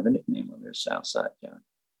 had to have a nickname on there, Southside Johnny.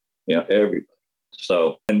 Everybody.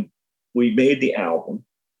 So, and we made the album.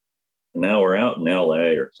 And now we're out in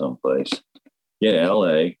LA or someplace. Yeah,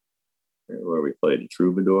 LA, where we played the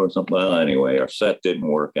Troubadour or something. Well, anyway, our set didn't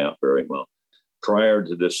work out very well. Prior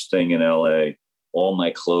to this thing in LA, all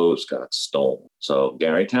my clothes got stolen. So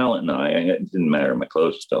Gary Talent and it didn't matter. My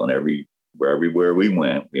clothes were stolen. Everywhere we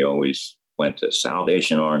went, we always went to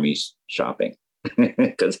Salvation Army's shopping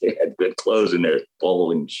because they had good clothes in there,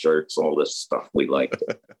 bowling shirts, all this stuff we liked.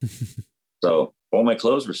 So all my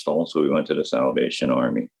clothes were stolen. So we went to the Salvation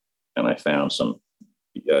Army and I found some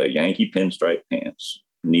Yankee pinstripe pants,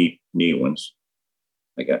 knee ones.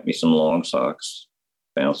 I got me some long socks,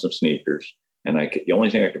 found some sneakers. And the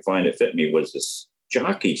only thing I could find that fit me was this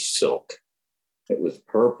jockey silk. It was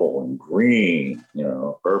purple and green,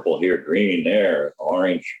 purple here, green there,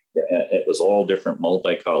 orange. It was all different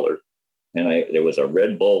multicolored. And there was a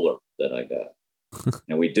red bowler that I got.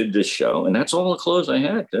 And we did this show. And that's all the clothes I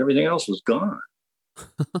had. Everything else was gone.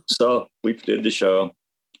 So we did the show.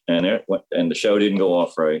 And the show didn't go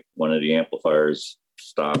off right. One of the amplifiers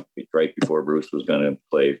stopped right before Bruce was going to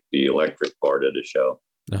play the electric part of the show.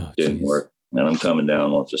 Oh, didn't work. And I'm coming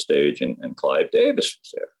down off the stage and Clive Davis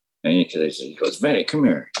was there. And he goes, Vinny, come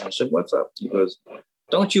here. I said, what's up? He goes,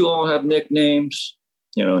 don't you all have nicknames?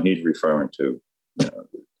 He's referring to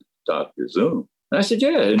Dr. Zoom. And I said,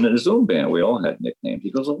 yeah, in the Zoom band, we all had nicknames.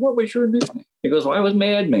 He goes, well, what was your nickname? He goes, well, I was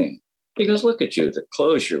Madman. He goes, look at you, the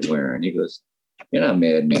clothes you're wearing. He goes, you're not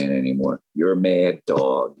Madman anymore. You're Mad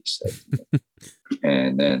Dog, he said.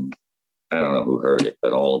 And then I don't know who heard it,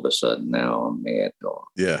 but all of a sudden now I'm Mad Dog.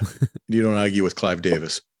 Yeah. You don't argue with Clive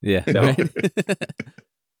Davis. Yeah. No.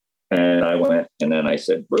 And I went, and then I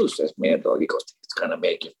said, Bruce, that's Mad Dog. He goes, it's going to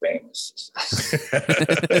make you famous.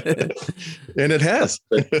 And it has.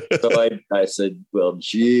 So I said, well,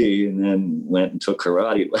 gee, and then went and took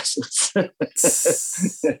karate lessons.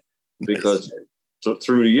 Because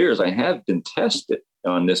through the years, I have been tested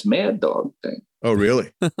on this Mad Dog thing. Oh,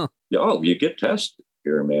 really? Oh, you get tested.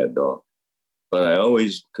 You're a Mad Dog. But I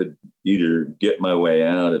always could either get my way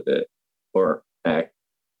out of it or act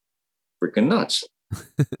freaking nuts.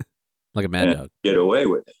 Like a mad dog. Get away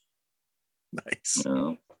with it. Nice.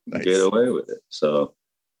 Nice. Get away with it. So,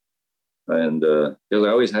 and because I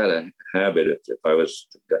always had a habit, if I was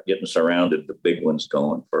getting surrounded, the big ones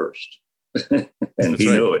going first. And he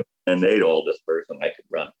knew it. And they'd all disperse and I could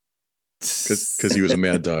run. Because he was a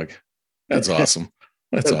mad dog. That's awesome.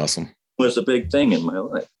 That's awesome. It was a big thing in my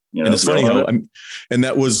life. And it's funny how, and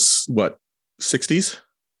that was what, 60s?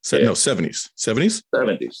 No, 70s. 70s?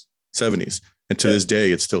 70s. 70s. And to this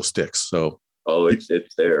day, it still sticks. So,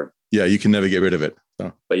 it's there. Yeah, you can never get rid of it.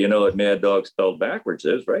 So. But you know what Mad Dog spelled backwards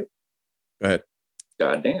is, right? Go ahead.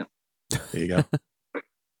 Goddamn. There you go.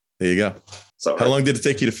 There you go. Sorry. How long did it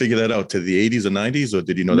take you to figure that out? To the 80s or 90s, or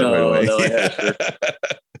did you know that right away? No,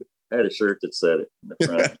 I had a shirt that said it in the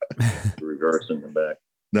front, the reverse in the back.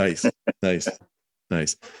 Nice.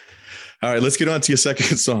 All right, let's get on to your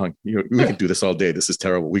second song. We could do this all day. This is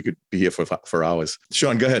terrible. We could be here for hours.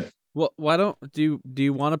 Sean, go ahead. Well, why don't do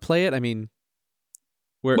you want to play it? I mean,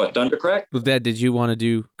 what, Thundercrack? With that, did you want to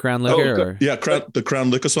do Crown Liquor? Yeah, the Crown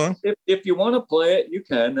Liquor song. If you want to play it, you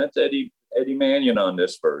can. That's Eddie Mannion on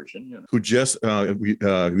this version. Who just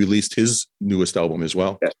released his newest album as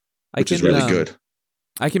well, which is really good.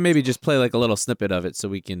 I can maybe just play like a little snippet of it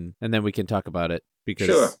and then we can talk about it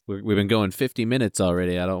because we've been going 50 minutes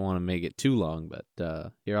already. I don't want to make it too long, but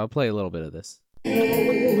here, I'll play a little bit of this.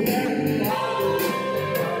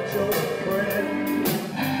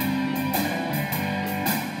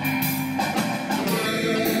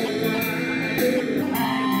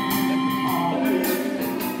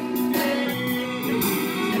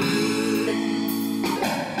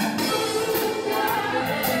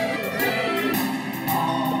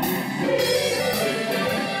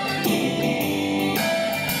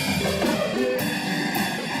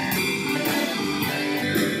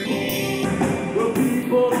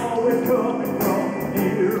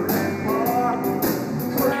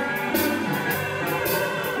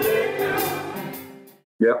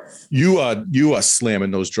 You are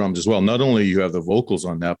slamming those drums as well. Not only you have the vocals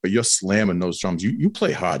on that, but you're slamming those drums. You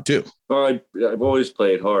play hard too. Well, I've always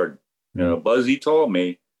played hard. You know, Buzzy told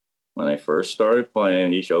me when I first started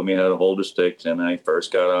playing, he showed me how to hold the sticks, and I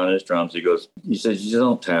first got on his drums. He says, you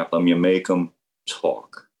don't tap them, you make them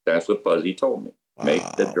talk. That's what Buzzy told me. Make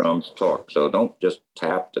the drums talk. So don't just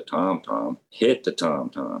tap the tom-tom. Hit the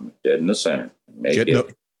tom-tom dead in the center. Make it do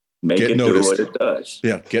what it does.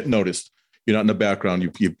 Yeah, get noticed. You're not in the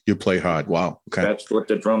background. You play hard. Wow. Okay. That's what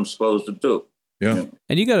the drum's supposed to do. Yeah.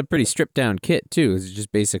 And you got a pretty stripped down kit too. It's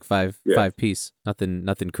just basic five piece.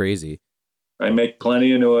 Nothing crazy. I make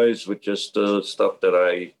plenty of noise with just stuff that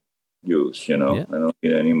I use. You know, I don't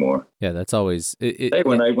need any more. Yeah, that's always.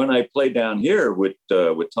 When I played down here with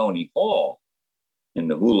Tony Hall and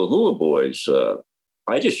the Hula Hula Boys,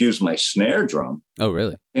 I just use my snare drum. Oh,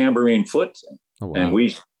 really? Tambourine foot thing. Oh, wow. And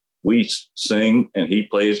we sing, and he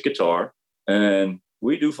plays guitar, and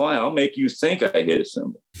we do fine. I'll make you think I hit a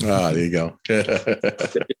cymbal. Ah, there you go.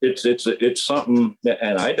 it's something,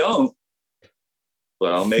 and I don't,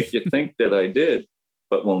 but I'll make you think that I did.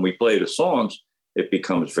 But when we play the songs, it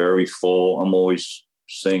becomes very full. I'm always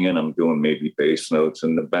singing. I'm doing maybe bass notes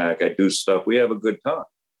in the back. I do stuff. We have a good time.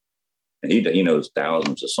 And he knows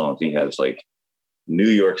thousands of songs. He has like New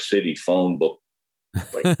York City phone book,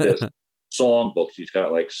 like this song books. He's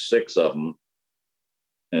got like 6 of them.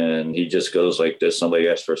 And he just goes like this. Somebody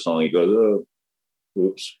asks for a song. He goes, oh,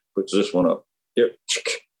 oops, puts this one up. Yep.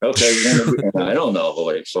 Okay. I don't know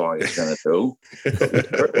what song he's going to do.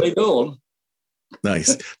 Certainly do them.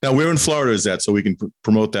 Nice. Now, where in Florida is that? So we can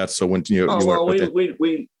promote that. So when you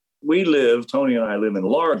we live, Tony and I live in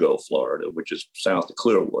Largo, Florida, which is south of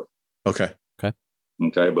Clearwater. Okay.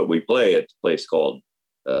 But we play at a place called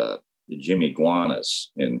the Jimmy Guanas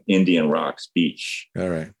in Indian Rocks Beach. All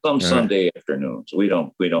right. Sunday afternoons. We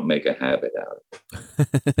don't make a habit out of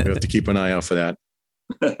it. You have to keep an eye out for that.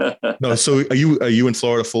 No. So are you in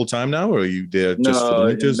Florida full time now, or are you there just for the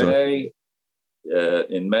winters?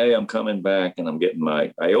 In May, I'm coming back, and I'm getting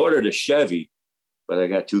I ordered a Chevy, but I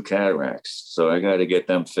got 2 cataracts, so I got to get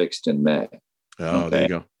them fixed in May. Oh, there you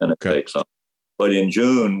go. And it takes some. But in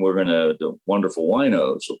June, the wonderful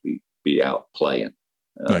winos will be out playing.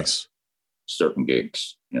 Nice. Certain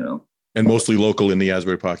gigs, you know. And mostly local in the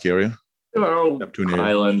Asbury Park area?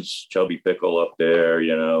 Highlands, Chubby Pickle up there,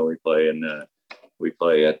 you know. We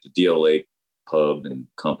play at the Deal Lake Pub and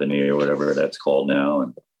Company or whatever that's called now.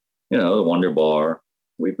 And, you know, the Wonder Bar.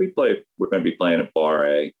 We're going to be playing at Bar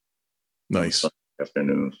A. Nice.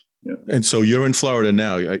 Afternoons. You know. And so you're in Florida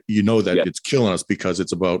now. You know that it's killing us because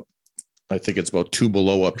I think it's about 2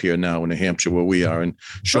 below up here now in New Hampshire where we are. And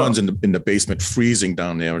Sean's in the basement freezing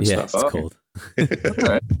down there and stuff. It's cold. All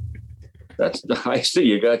right. I see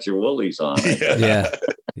you got your woolies on. Yeah.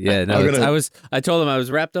 No, I told him I was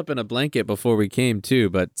wrapped up in a blanket before we came too,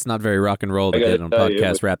 but it's not very rock and roll to get on a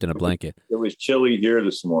podcast wrapped in a blanket. It was chilly here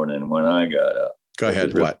this morning when I got up. Go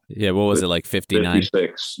ahead. What? Yeah. What was it, like 59?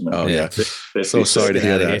 56. No, oh yeah. 56. So sorry to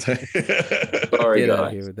hear that. Sorry, Get guys. out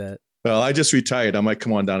of here with that. Well, I just retired. I might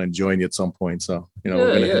come on down and join you at some point. So, we're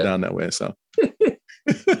going to head down that way. So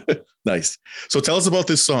nice. So tell us about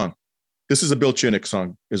this song. This is a Bill Chinick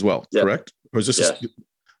song as well, correct? Or is this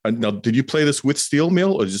now, did you play this with Steel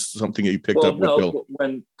Mill or is this something that you picked up with Bill?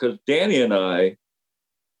 Because Danny and I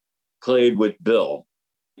played with Bill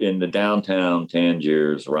in the downtown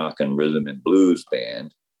Tangiers Rock and Rhythm and Blues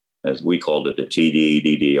Band, as we called it, the TD,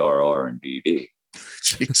 DDRR, and DD.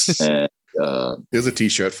 Jeez. And here's a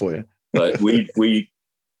T-shirt for you. But we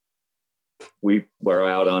were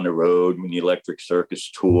out on the road when the Electric Circus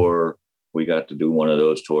tour. We got to do one of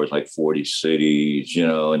those tours, like 40 cities, you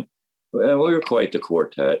know, and we were quite the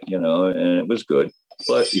quartet, you know, and it was good.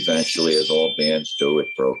 But eventually, as all bands do, it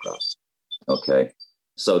broke up. Okay.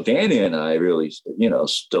 So Danny and I really, you know,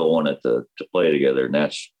 still wanted to play together. And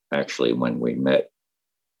that's actually when we met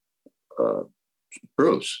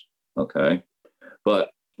Bruce. Okay. But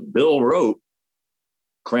Bill wrote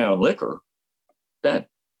Crown Liquor then.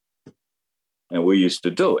 And we used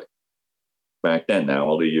to do it back then. Now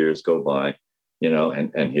all the years go by, you know,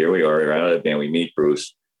 and here we are, we're out of the band, we meet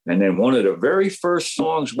Bruce. And then one of the very first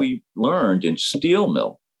songs we learned in Steel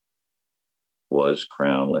Mill was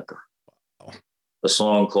Crown Liquor. A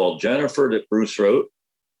song called Jennifer that Bruce wrote.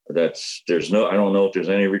 I don't know if there's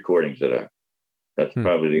any recordings of that. That's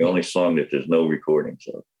probably the only song that there's no recordings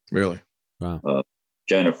of. Really? Wow.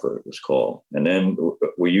 Jennifer, it was called. And then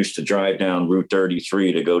we used to drive down Route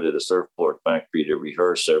 33 to go to the surfboard factory to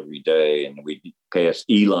rehearse every day. And we'd pass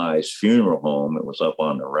Eli's funeral home. It was up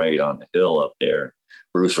on the right on the hill up there.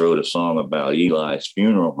 Bruce wrote a song about Eli's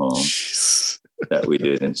funeral home that we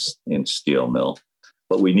did in Steel Mill.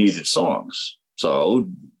 but we needed songs. So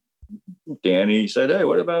Danny said, "Hey,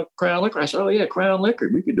 what about Crown Liquor?" I said, "Oh yeah, Crown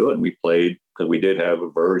Liquor, we could do it." And we played, because we did have a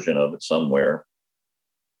version of it somewhere.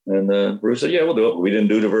 And Bruce said, "Yeah, we'll do it." But we didn't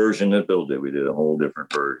do the version that Bill did. We did a whole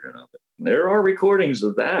different version of it. And there are recordings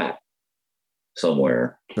of that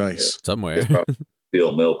somewhere. Nice. Somewhere.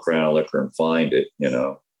 Bill Mill, Crown Liquor, and find it,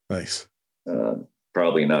 Nice.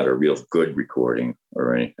 Probably not a real good recording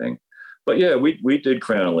or anything. But yeah, we did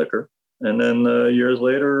Crown Liquor. And then years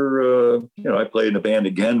later, I played in a band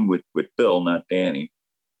again with Bill, not Danny.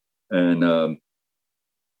 And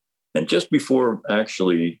just before,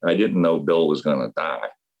 actually, I didn't know Bill was going to die.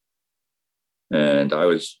 And I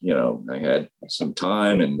was, I had some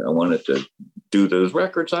time and I wanted to do those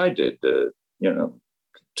records I did, 2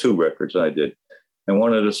 records I did. And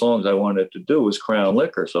one of the songs I wanted to do was Crown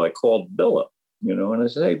Liquor. So I called Bill up, and I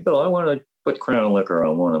said, "Hey, Bill, I want to put Crown Liquor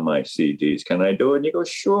on one of my CDs. Can I do it?" And he goes,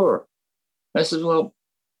 "Sure." I said, "Well,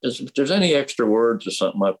 if there's any extra words or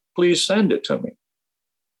something, please send it to me."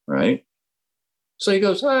 Right. So he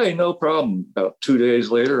goes, "Hey, no problem." About 2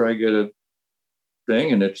 days later, I get a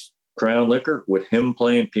thing and it's Crown Liquor with him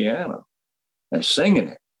playing piano and singing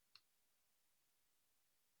it.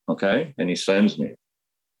 Okay. And he sends me.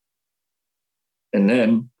 And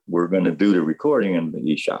then we're going to do the recording and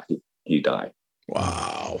he died.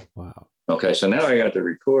 Wow. Okay. So now I got the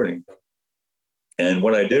recording. And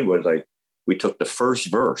what I did was we took the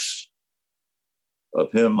first verse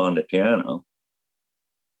of him on the piano,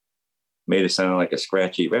 made it sound like a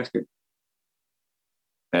scratchy record,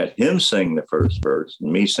 had him sing the first verse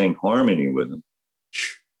and me sing harmony with him.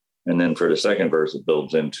 And then for the second verse, it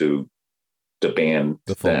builds into the band.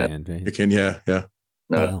 The full band. Right? Yeah.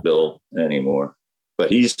 Not Bill anymore. But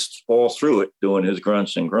he's all through it doing his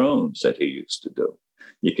grunts and groans that he used to do.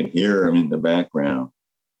 You can hear him in the background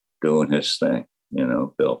doing his thing,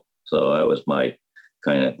 Bill. So that was my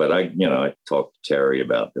kind of, but I talked to Terry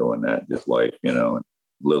about doing that, his wife, and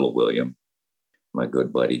little William, my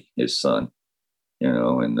good buddy, his son,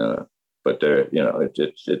 but they're,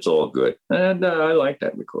 it's all good. And I like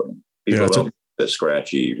that recording. People don't the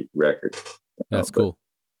scratchy record. That's cool.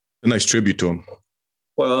 A nice tribute to him.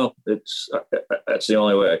 Well, that's the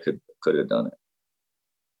only way I could have done it.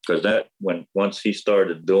 Because once he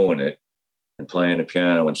started doing it and playing the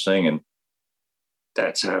piano and singing,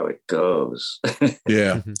 that's how it goes.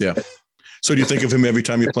 Yeah. So do you think of him every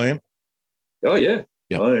time you play him? Oh yeah.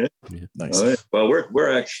 Yeah. Oh yeah. Nice. Oh, yeah. Well,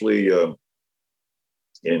 we're actually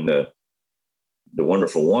in the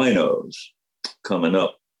wonderful winos coming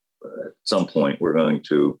up. At some point, we're going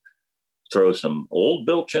to throw some old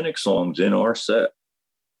Bill Chinnick songs in our set.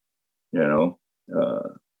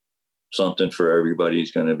 Something for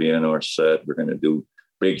everybody's going to be in our set. We're going to do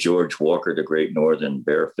Big George Walker, the Great Northern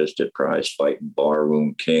Bare-Fisted Prize Fighting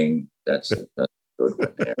Barroom King. That's a good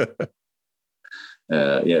one there.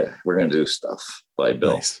 Yeah, we're going to do stuff by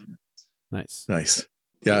Bill. Nice.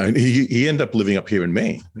 Yeah, and he ended up living up here in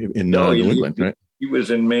Maine, in New England, right? He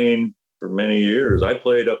was in Maine for many years. I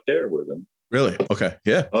played up there with him. Really? Okay.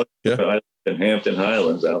 Yeah. I lived in Hampton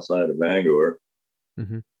Highlands outside of Bangor.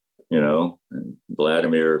 Mm-hmm. And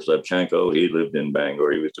Vladimir Slevchenko, he lived in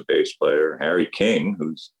Bangor. He was the bass player. Harry King,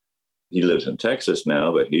 he lives in Texas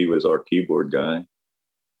now, but he was our keyboard guy.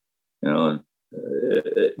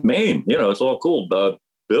 Maine, it's all cool.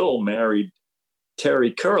 Bill married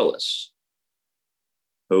Terry Curlis,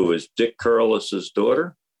 who was Dick Curlis's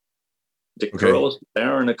daughter. Dick Curlis,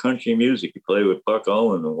 Baron of country music. He played with Buck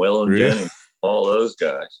Owen and Waylon Jennings, all those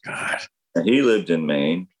guys. God. And he lived in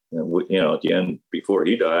Maine. And at the end, before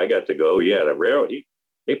he died, I got to go. He had a railroad.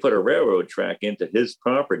 They put a railroad track into his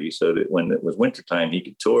property so that when it was wintertime, he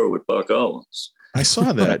could tour with Buck Owens. I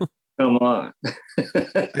saw that. Come on.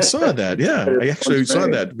 I saw that. Yeah, I actually saw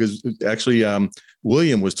that because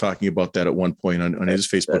William was talking about that at one point on his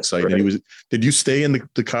Facebook site. Right. And did you stay in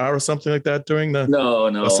the car or something like that during the?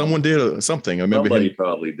 No. Someone did or something. I remember somebody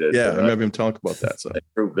probably did. Yeah, I remember him talking about that. So they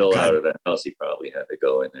threw Bill out of the house. He probably had to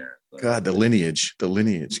go in there. God, the lineage,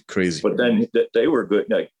 crazy. But then they were good.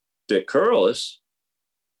 Like Dick Curlis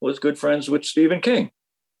was good friends with Stephen King.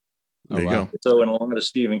 There you go. So in along the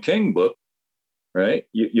Stephen King book, right,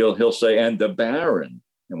 he'll say, and the Baron.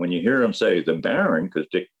 And when you hear him say the Baron, because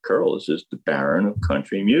Dick Curlis is the Baron of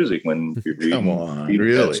country music. When you read, come on,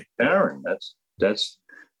 really, Baron, that's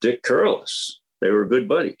Dick Curlis. They were good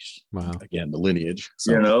buddies. Wow. Again, the lineage.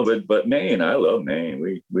 But Maine, I love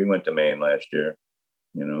Maine. We went to Maine last year,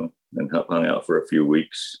 and hung out for a few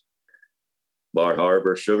weeks. Bar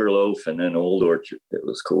Harbor, Sugarloaf, and then Old Orchard. It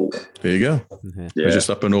was cool. There you go. Mm-hmm. Yeah. I was just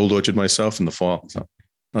up in Old Orchard myself in the fall, so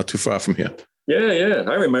not too far from here. Yeah.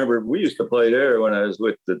 I remember we used to play there when I was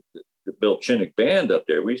with the Bill Chinnick band up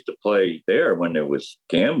there. We used to play there when there was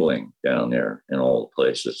gambling down there in all the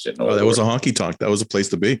places. Oh, that was a honky tonk. That was a place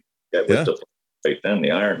to be. Yeah. Right then,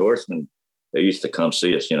 the Iron Horsemen, they used to come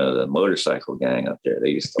see us, the motorcycle gang up there. They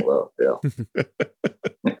used to love Bill.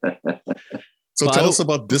 So tell us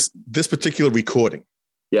about this particular recording.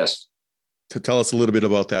 Yes. To tell us a little bit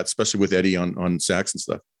about that, especially with Eddie on sax and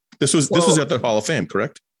stuff. This was at the Hall of Fame,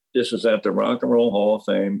 correct? This was at the Rock and Roll Hall of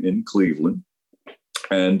Fame in Cleveland.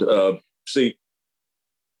 And see,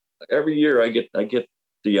 every year I get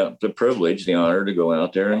the privilege, the honor to go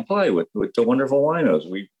out there and play with the wonderful winos.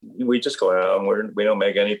 We just go out and we don't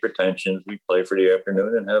make any pretensions. We play for the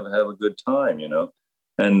afternoon and have a good time,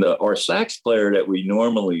 And our sax player that we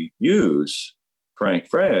normally use, Frank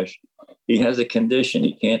Fresh, he has a condition.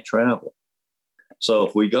 He can't travel. So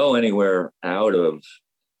if we go anywhere out of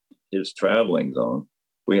his traveling zone,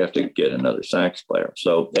 we have to get another sax player.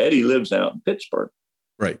 So Eddie lives out in Pittsburgh.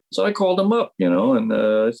 Right. So I called him up, and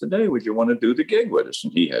I said, hey, would you want to do the gig with us?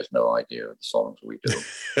 And he has no idea of the songs we do,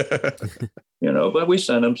 but we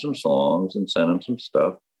sent him some songs and sent him some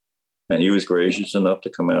stuff. And he was gracious enough to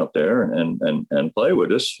come out there and play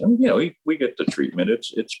with us. And, we get the treatment.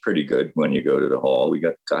 It's pretty good when you go to the hall. We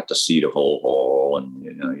got to see the whole hall and,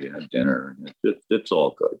 you had dinner. And it's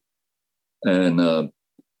all good. And,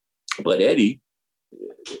 but Eddie,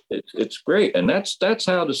 it's great. And that's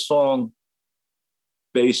how the song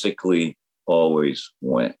basically always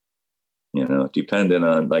went, depending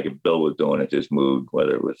on, like if Bill was doing it, his mood,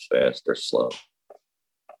 whether it was fast or slow,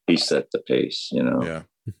 he set the pace, Yeah.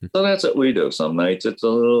 So that's what we do. Some nights it's a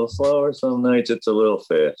little slower, some nights it's a little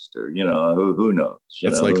faster, who knows?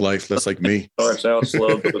 That's like life. That's like me. Starts out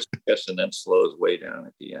slow, goes fast, and then slows way down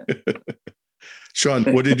at the end. Sean,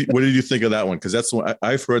 what did you think of that one? Because that's one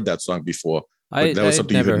I've heard that song before. That was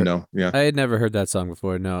something you didn't know. Yeah, I had never heard that song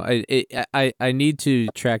before. No, I need to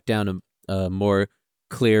track down a more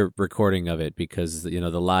clear recording of it because the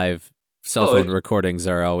live cell phone recordings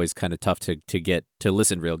are always kind of tough to get to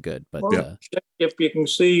listen real good. But if you can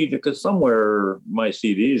see, because somewhere my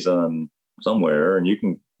CD's on somewhere and you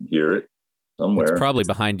can hear it somewhere. It's probably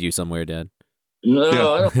behind you somewhere, Dad.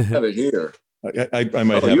 No, I don't have it here. I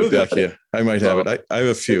might have it back here. I might have it. I have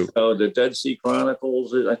a few. The Dead Sea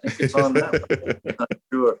Chronicles. I think it's on that. I'm not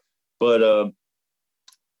sure, but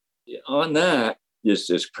on that,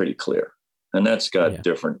 it's pretty clear, and that's got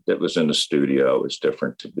different. It was in the studio. It was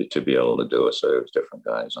different to be able to do it. So it was different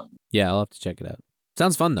guys on it. Yeah, I'll have to check it out.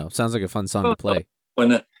 Sounds fun though. Sounds like a fun song to play.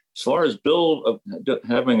 As far as Bill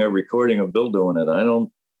having a recording of Bill doing it, I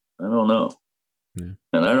don't know, and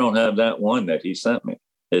I don't have that one that he sent me.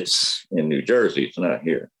 It's in New Jersey. It's not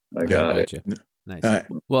here. I got it. Nice. Right.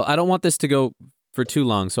 Well, I don't want this to go for too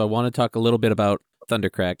long, so I want to talk a little bit about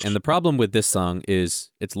Thundercrack. And the problem with this song is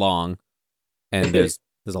it's long, and there's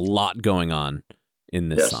a lot going on in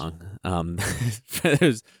this song.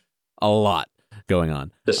 There's a lot going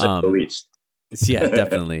on. To say the least. Yeah,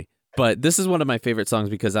 definitely. But this is one of my favorite songs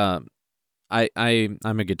because I'm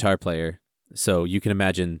a guitar player, so you can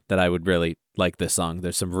imagine that I would really like this song.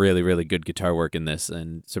 There's some really, really good guitar work in this,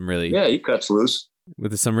 and some really he cuts loose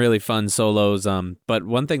with some really fun solos. But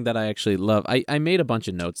one thing that I actually love, I made a bunch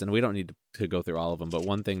of notes, and we don't need to go through all of them. But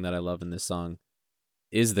one thing that I love in this song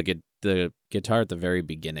is the guitar at the very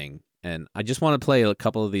beginning, and I just want to play a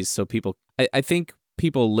couple of these so people. I think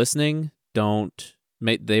people listening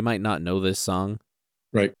they might not know this song.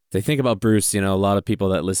 Right. They think about Bruce. A lot of people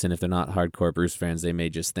that listen, if they're not hardcore Bruce fans, they may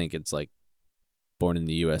just think it's like Born in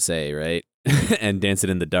the USA, right? And Dancing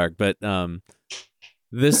in the Dark. But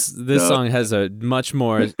this song has a much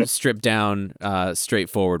more stripped down,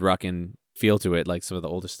 straightforward rockin' feel to it, like some of the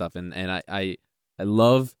older stuff. And I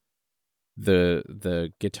love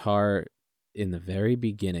the guitar in the very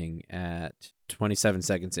beginning at 27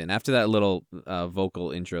 seconds in, after that little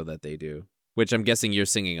vocal intro that they do, which I'm guessing you're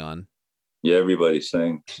singing on. Yeah, everybody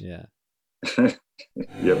sings. Yeah.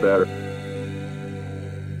 You're better.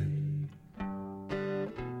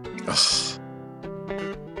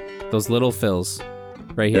 Those little fills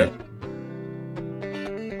right here.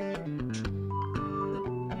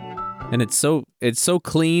 And it's so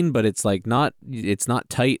clean, but it's like it's not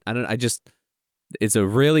tight. It's a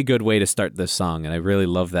really good way to start this song, and I really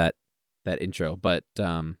love that intro. But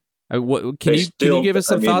can you give us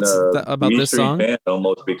some thoughts about this song? Band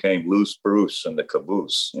almost became Loose Bruce and the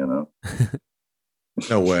Caboose,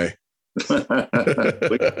 No way.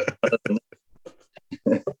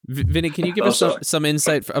 Vinny, can you give us some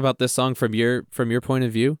insight about this song from your point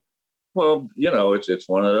of view? Well, it's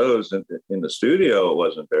one of those in the studio. It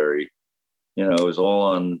wasn't very, it was all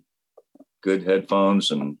on good headphones,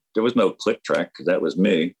 and there was no click track because that was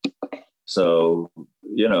me. So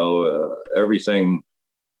everything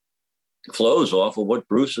flows off of what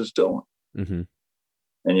Bruce is doing. Mm-hmm.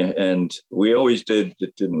 And we always did,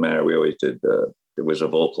 it didn't matter. We always did, there was a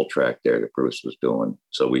vocal track there that Bruce was doing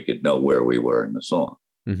so we could know where we were in the song.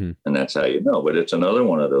 Mm-hmm. And that's how you know. But it's another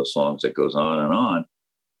one of those songs that goes on and on.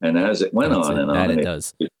 And as it went on and on,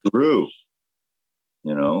 it grew.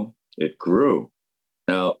 It grew.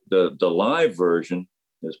 Now, the live version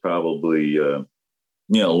is probably,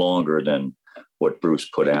 longer than what Bruce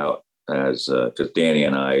put out. Because Danny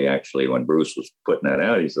and I actually, when Bruce was putting that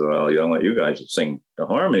out, he said, well, I want you guys to sing the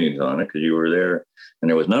harmonies on it because you were there. And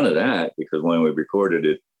there was none of that because when we recorded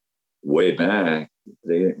it way back,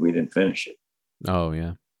 we didn't finish it. Oh,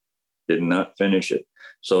 yeah. Did not finish it.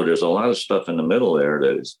 So there's a lot of stuff in the middle there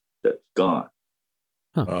that's gone.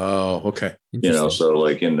 Huh. Oh, okay. So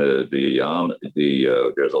like in the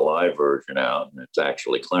there's a live version out, and it's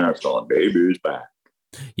actually Clarence going, "Baby's back."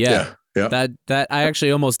 Yeah. That I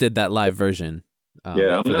actually almost did that live version.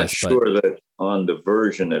 I'm not sure that on the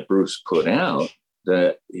version that Bruce put out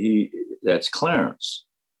that's Clarence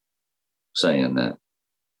saying that,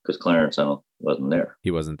 because Clarence wasn't there.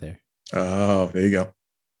 He wasn't there. Oh, there you go.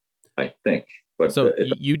 I think. But so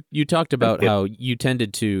you talked about how you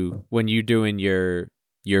tended to, when you're doing your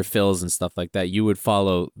fills and stuff like that, you would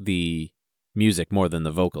follow the music more than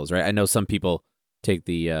the vocals, right? I know some people take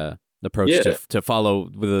the approach to follow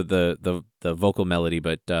the vocal melody,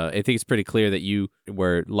 but I think it's pretty clear that you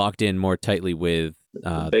were locked in more tightly with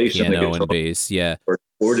piano and bass,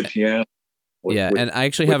 or the piano. And I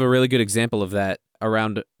actually have a really good example of that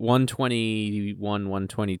around 121,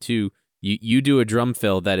 122. You do a drum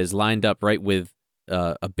fill that is lined up right with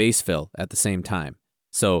a bass fill at the same time.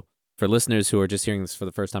 So for listeners who are just hearing this for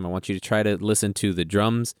the first time, I want you to try to listen to the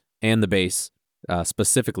drums and the bass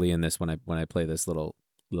specifically in this when I play this little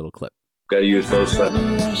clip. Got to use both sides.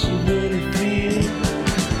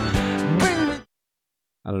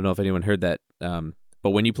 I don't know if anyone heard that,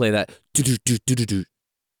 but when you play that,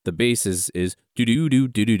 the bass is do do do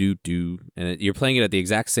do do do do, and you're playing it at the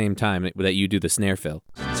exact same time that you do the snare fill.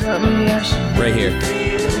 Right here.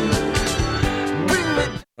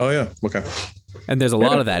 Oh yeah, okay. And there's a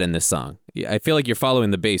lot of that in this song. I feel like you're following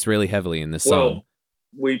the bass really heavily in this song. Well,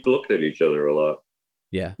 we looked at each other a lot.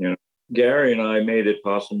 Yeah. Gary and I made it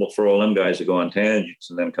possible for all them guys to go on tangents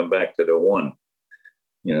and then come back to the one,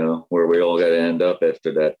 where we all got to end up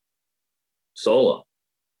after that solo.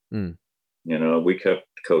 Mm. We kept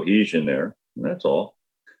cohesion there, and that's all.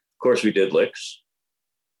 Of course, we did licks.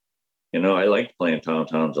 I liked playing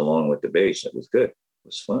tom-toms along with the bass. It was good. It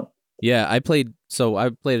was fun. Yeah, I played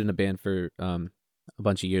in a band for a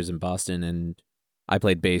bunch of years in Boston, and I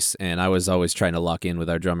played bass, and I was always trying to lock in with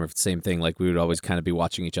our drummer. Same thing, like we would always kind of be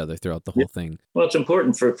watching each other throughout the whole thing. Well, it's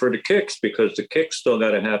important for the kicks, because the kicks still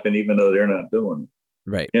got to happen even though they're not doing it.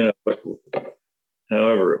 Right. But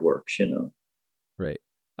however it works, Right.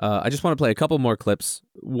 I just want to play a couple more clips.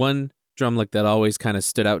 One drum lick that always kind of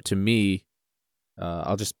stood out to me.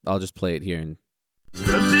 I'll just play it here. And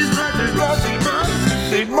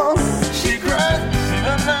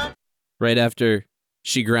right after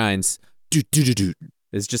she grinds,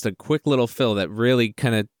 it's just a quick little fill that really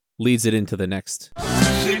kind of leads it into the next.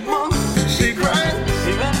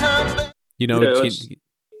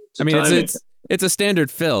 It's a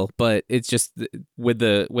standard fill, but it's just with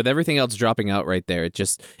everything else dropping out right there.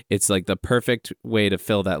 It's like the perfect way to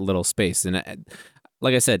fill that little space. And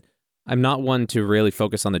like I said, I'm not one to really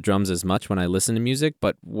focus on the drums as much when I listen to music,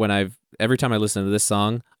 but every time I listen to this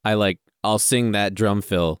song, I'll sing that drum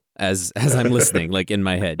fill as I'm listening, like in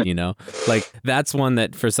my head, like that's one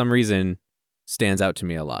that for some reason stands out to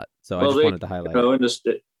me a lot. So I just wanted to highlight it.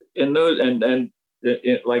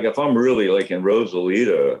 Like if I'm really like in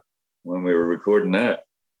Rosalita, when we were recording that,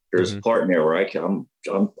 there's a part in there where I'm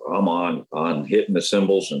on hitting the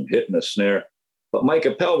cymbals and hitting the snare. But Mike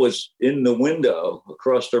Appel was in the window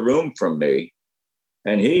across the room from me,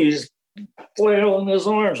 and he's flailing his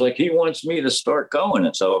arms like he wants me to start going.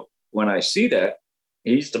 And so when I see that,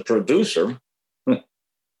 he's the producer. What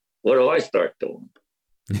do I start doing?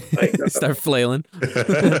 Start flailing.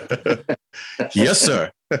 Yes,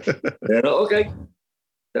 sir. Okay.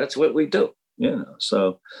 That's what we do.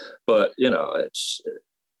 So, but it's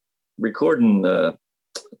recording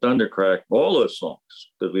Thundercrack, all those songs,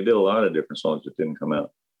 because we did a lot of different songs that didn't come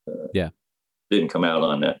out. Didn't come out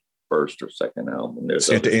on that first or second album. There's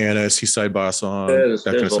Santa Ana, Seaside Boss song, that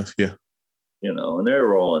kind of stuff. Yeah. And they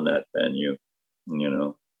were all in that venue,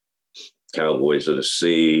 Cowboys of the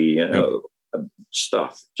Sea,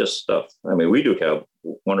 stuff. I mean, we do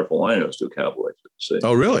Wonderful Winos do Cowboys of the Sea.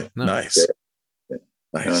 Oh, really? Nice. Yeah.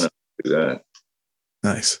 Nice. Do that.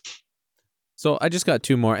 Nice. So I just got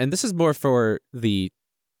two more, and this is more for the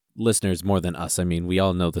listeners more than us. I mean, we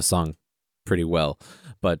all know the song pretty well,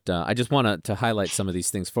 but I just want to highlight some of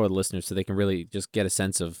these things for the listeners so they can really just get a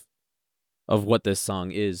sense of what this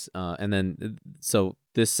song is. And then, so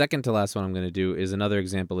this second to last one I'm going to do is another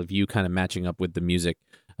example of you kind of matching up with the music,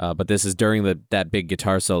 but this is during that big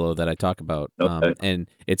guitar solo that I talk about. Okay. And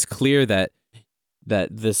it's clear that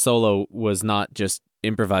this solo was not just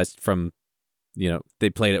improvised from, they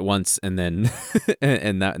played it once and then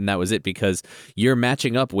and that was it, because you're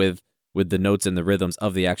matching up with the notes and the rhythms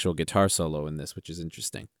of the actual guitar solo in this, which is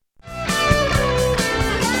interesting.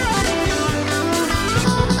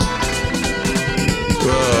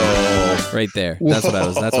 Whoa. Right there. That's what I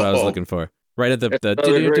was looking for. Right at the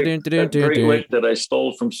great lick that I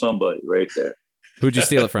stole from somebody right there. Who'd you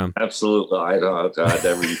steal it from? Absolutely. I don't know. God,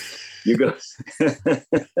 you go.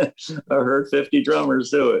 I heard 50 drummers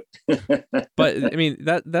do it. But I mean,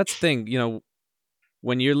 that's the thing,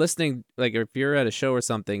 when you're listening, like if you're at a show or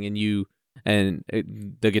something and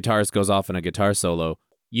the guitarist goes off in a guitar solo,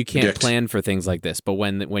 you can't plan for things like this. But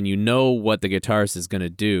when you know what the guitarist is going to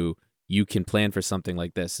do, you can plan for something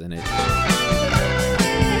like this, and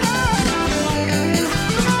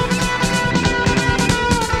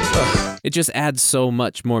it just adds so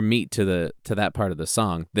much more meat to that part of the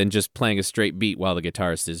song than just playing a straight beat while the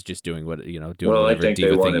guitarist is just doing what doing well, whatever I think diva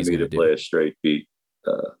they thing wanted he's me going to to do. play a straight beat,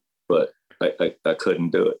 but I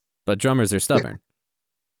couldn't do it. But drummers are stubborn.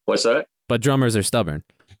 What's that? But drummers are stubborn.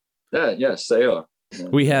 Yeah, yes, they are.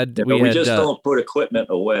 We just don't put equipment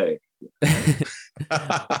away.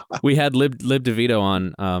 We had Lib DeVito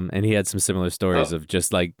on, and he had some similar stories of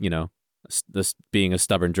just like this being a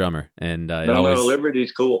stubborn drummer, and no,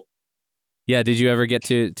 Liberty's cool. Yeah, did you ever get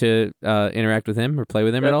to interact with him or play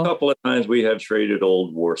with him at all? A couple of times we have traded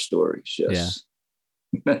old war stories. Yes.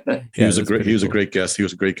 Yeah. He was a great guest. He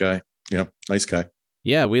was a great guy. Yeah, nice guy.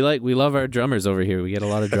 Yeah, we love our drummers over here. We get a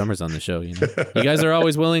lot of drummers on the show. You guys are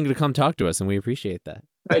always willing to come talk to us, and we appreciate that.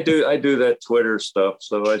 I do that Twitter stuff,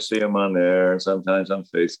 so I see them on there, and sometimes on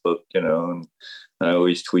Facebook, and I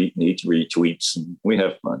always tweet and each retweets, and we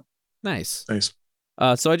have fun. Nice.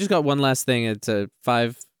 So I just got one last thing. It's a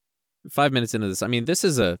 5 minutes into this. I mean, this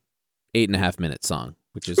is a 8.5 minute song,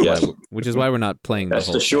 which is why we're not playing. That's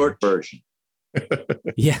the whole short version.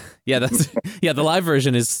 Yeah, the live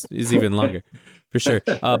version is even longer, for sure.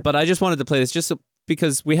 But I just wanted to play this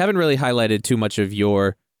because we haven't really highlighted too much of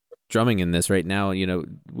your drumming in this right now.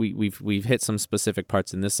 We've hit some specific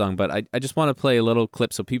parts in this song, but I just want to play a little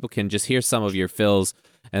clip so people can just hear some of your fills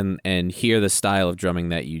and hear the style of drumming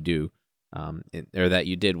that you do, or that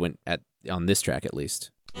you did on this track at least.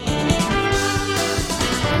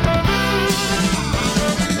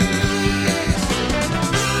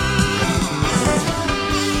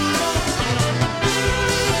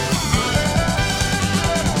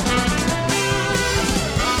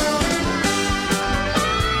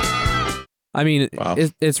 I mean, wow.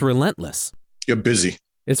 It's relentless. You're busy.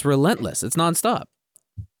 It's relentless. It's nonstop.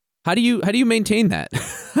 How do you maintain that?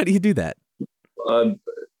 How do you do that?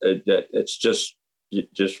 It's just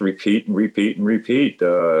repeat and repeat and repeat.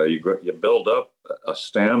 You build up a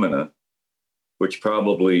stamina, which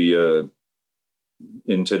probably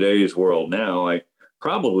in today's world now, I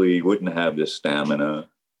probably wouldn't have the stamina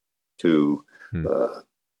to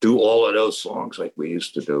do all of those songs like we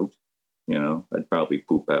used to do. I'd probably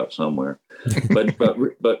poop out somewhere.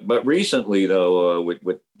 But recently, though,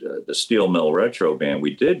 with the Steel Mill Retro Band,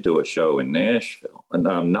 we did do a show in Nashville,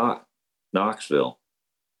 Knoxville,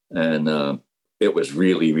 and it was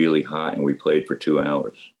really, really hot, and we played for 2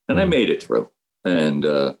 hours, and I made it through, and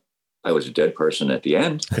I was a dead person at the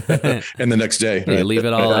end. And the next day, right? Leave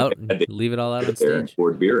it all out. Leave it all out on stage. And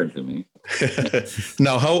poured beer into me.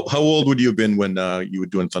 Now, how old would you have been when you were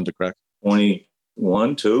doing Thundercrack?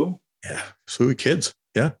 21, 2. Yeah, so we kids.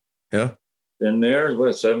 Yeah. Been there.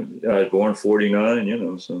 What? 7? I was born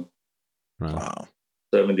 49. So. Wow.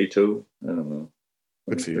 72. I don't know.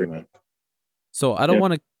 Good for you, man. So I don't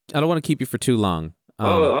want to keep you for too long.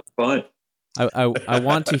 I'm fine. I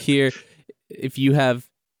want to hear if you have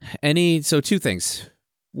any. So 2 things.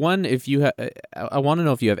 One, I want to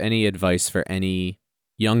know if you have any advice for any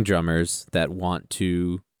young drummers that want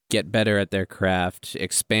to get better at their craft,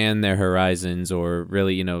 expand their horizons, or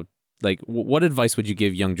really, what advice would you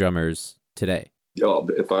give young drummers today?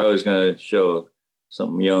 If I was going to show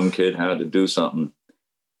some young kid how to do something,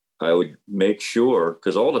 I would make sure,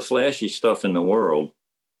 because all the flashy stuff in the world,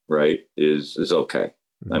 right, is okay.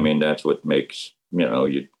 Mm-hmm. I mean, that's what makes,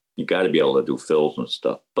 you got to be able to do fills and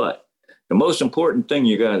stuff. But the most important thing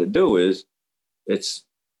you got to do is it's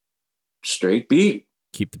straight beat.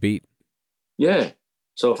 Keep the beat. Yeah.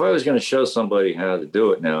 So if I was going to show somebody how to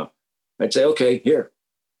do it now, I'd say, okay, here,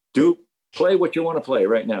 play what you want to play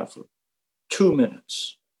right now for 2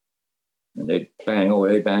 minutes. And they'd bang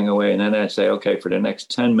away. And then I'd say, okay, for the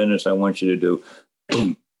next 10 minutes, I want you to do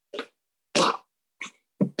boom, bop,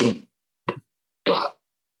 boom, bop.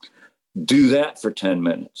 Do that for 10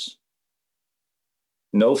 minutes.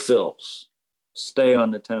 No fills. Stay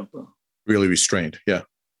on the tempo. Really restrained. Yeah.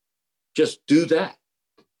 Just do that.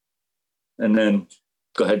 And then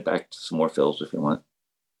go ahead back to some more fills if you want.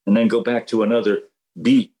 And then go back to another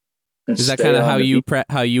beat. Is that kind of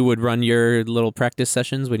how you would run your little practice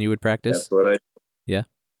sessions when you would practice? That's what I do. Yeah.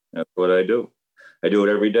 That's what I do. I do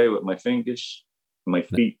it every day with my fingers, my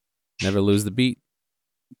feet. Never lose the beat.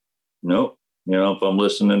 Nope. You know, if I'm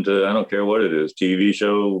listening to, I don't care what it is, TV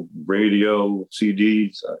show, radio,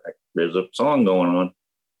 CDs, there's a song going on.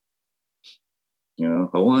 You know,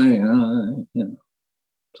 Hawaii, you know,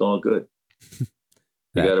 it's all good. You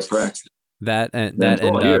got to practice. That and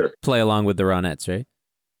play along with the Ronettes, right?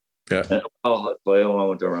 Yeah. And I'll play along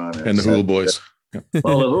with the Ronettes. And the Hula Boys. Yeah.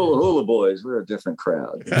 Well, the Hula Boys, we're a different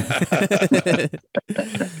crowd.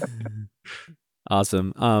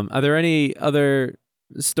 Awesome. Are there any other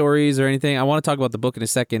stories or anything? I want to talk about the book in a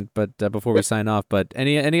second, but before we sign off, but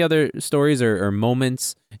any other stories or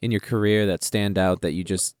moments in your career that stand out that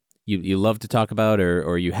you love to talk about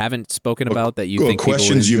or you haven't spoken about that you think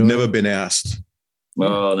questions you've never been asked?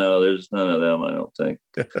 Oh, no, there's none of them, I don't think.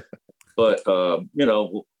 But, you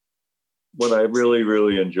know, what I really,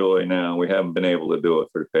 really enjoy now, we haven't been able to do it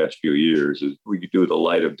for the past few years, is we do the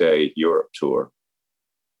Light of Day Europe tour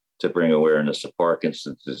to bring awareness to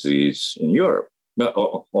Parkinson's disease in Europe, not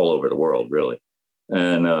all over the world, really.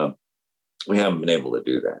 And we haven't been able to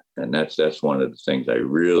do that. And that's one of the things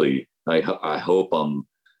I hope I'm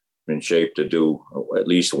in shape to do at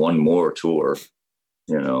least one more tour.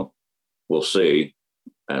 You know, we'll see.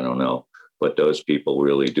 I don't know. But those people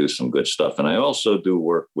really do some good stuff. And I also do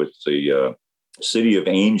work with the City of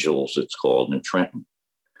Angels, it's called, in Trenton,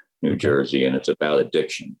 New Jersey. And it's about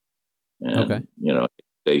addiction. And, you know,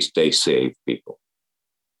 they save people.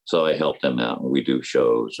 So I help them out. And we do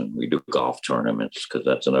shows and we do golf tournaments, because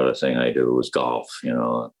that's another thing I do is golf. You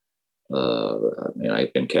know, I mean,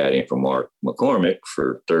 I've been caddying for Mark McCormick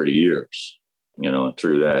for 30 years, you know, and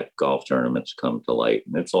through that, golf tournaments come to light.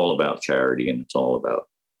 And it's all about charity and it's all about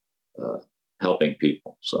helping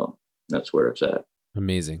people. So that's where it's at.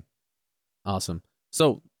 Amazing. Awesome.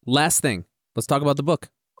 So last thing, let's talk about the book.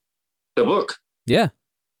 The book. Yeah.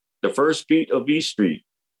 The First Beat of E Street.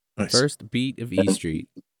 Nice. First Beat of E Street.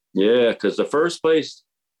 Yeah, because the first place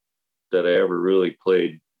that I ever really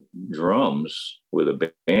played drums with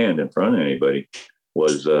a band in front of anybody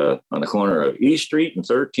was on the corner of E Street and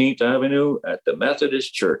 13th Avenue at the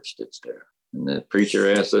Methodist Church that's there. And the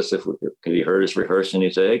preacher asked us if he heard us rehearsing.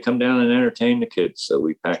 He said, hey, come down and entertain the kids. So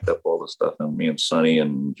we packed up all the stuff, and me and Sonny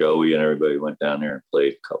and Joey and everybody went down there and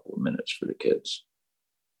played a couple of minutes for the kids.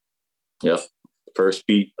 Yep. First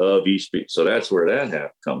Beat of E Street. So that's where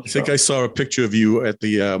that comes from. I think I saw a picture of you at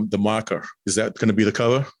the marker. Is that going to be the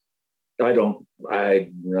cover? I don't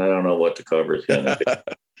know what the cover is going to be.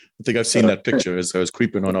 I think I've seen that picture as I was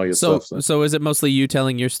creeping on all your stuff. So is it mostly you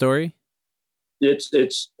telling your story?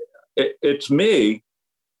 It's me,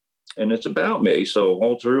 and it's about me. So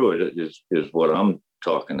all through it is what I'm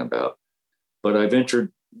talking about. But I've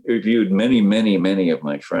interviewed many, many, many of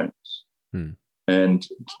my friends. And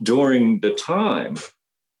during the time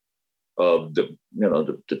of the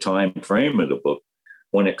time frame of the book,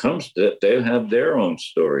 when it comes to it, they have their own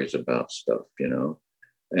stories about stuff, you know,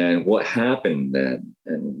 and what happened then.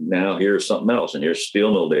 And now here's something else. And here's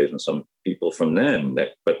Steel Mill days and some people from then,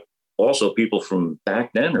 but also people from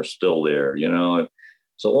back then are still there, you know. And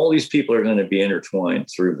so all these people are going to be intertwined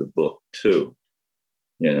through the book too,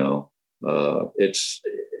 you know.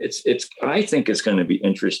 I think it's going to be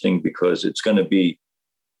interesting because it's going to be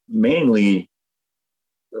mainly,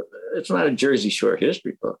 it's not a Jersey Shore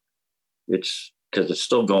history book. It's because it's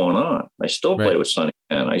still going on. I still play with Sonny,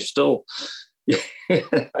 and I still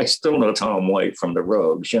know Tom White from the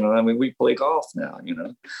Rogues, you know. I mean, we play golf now, you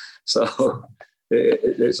know, so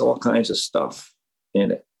there's all kinds of stuff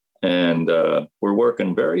in it. And we're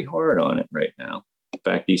working very hard on it right now. In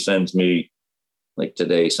fact, he sends me, like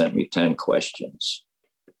today, sent me 10 questions,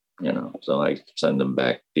 you know, so I send them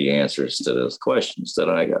back the answers to those questions that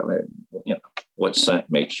I got. You know, what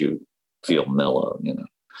scent makes you feel mellow, you know,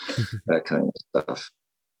 that kind of stuff.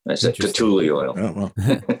 I said patchouli oil. Oh,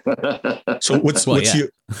 well. So what's your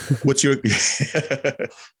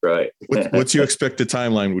right? What's your expected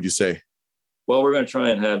timeline, would you say? Well, we're going to try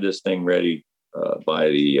and have this thing ready by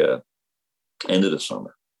the end of the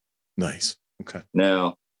summer. Nice. Okay.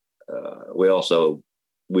 Now,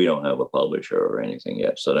 we don't have a publisher or anything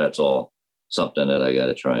yet. So that's all something that I got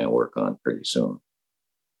to try and work on pretty soon.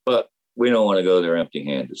 But we don't want to go there empty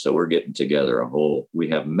handed. So we're getting together we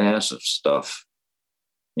have massive stuff,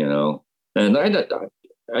 and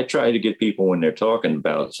I try to get people when they're talking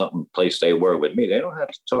about something place they were with me, they don't have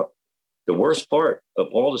to talk. The worst part of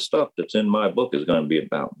all the stuff that's in my book is going to be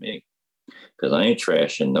about me, because I ain't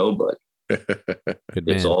trashing nobody.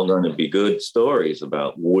 It's all going to be good stories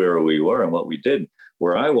about where we were and what we did.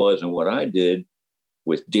 Where I was and what I did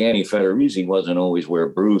with Danny Federici wasn't always where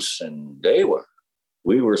Bruce and they were.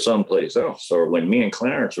 We were someplace else. Or when me and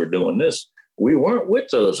Clarence were doing this, we weren't with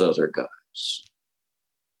those other guys.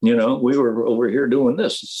 We were over here doing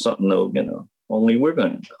this. It's something that, only we're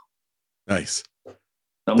going to know. Nice.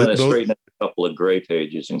 I'm going to straighten up a couple of gray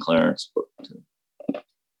pages in Clarence's book too.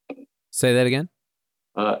 Say that again?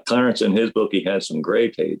 Clarence, in his book, he had some gray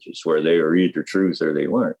pages where they were either truth or they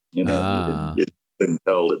weren't. You couldn't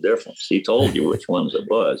tell the difference. He told you which ones it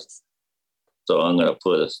was. So I'm going to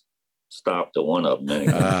put a stop to one of them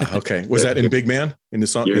anyway. Okay. Was that in Big Man? In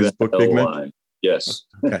his book, Big Man? Why. Yes.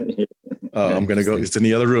 Okay. I'm going to go. It's in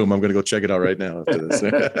the other room. I'm going to go check it out right now after this.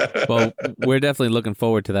 Well, we're definitely looking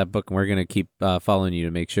forward to that book, and we're going to keep following you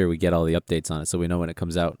to make sure we get all the updates on it so we know when it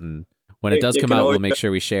comes out. And when it does come out, we'll make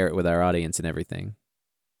sure we share it with our audience and everything.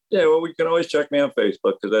 Yeah, well, we can always check me on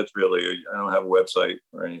Facebook, because that's really, I don't have a website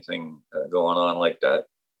or anything going on like that,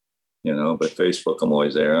 but Facebook, I'm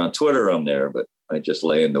always there. On Twitter, I'm there, but I just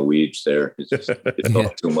lay in the weeds there. It's just,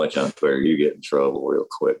 talk too much on Twitter, you get in trouble real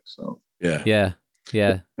quick. So yeah.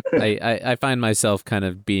 I find myself kind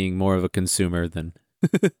of being more of a consumer than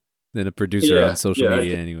a producer on social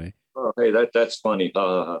media anyway. Oh, hey, that's funny.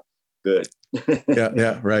 Good.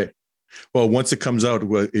 Yeah, right. Well, once it comes out,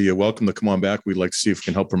 you're welcome to come on back. We'd like to see if we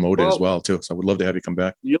can help promote it as well, too. So I would love to have you come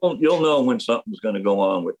back. You'll know when something's going to go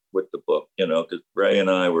on with the book, because Ray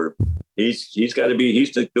and I he's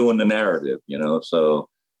doing the narrative, so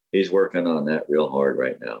he's working on that real hard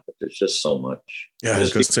right now. But there's just so much. Yeah,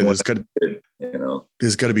 there's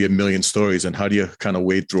got to be a million stories, and how do you kind of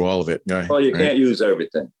wade through all of it? Right? Well, you can't use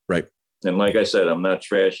everything. Right. And like I said, I'm not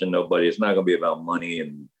trashing nobody. It's not going to be about money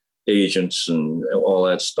and agents and all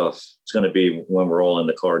that stuff. It's going to be when we're all in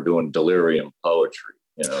the car doing delirium poetry,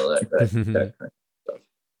 that kind of stuff.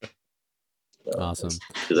 So, awesome.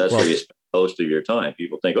 Because that's where you spend most of your time.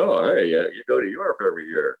 People think, oh, hey, you go to Europe every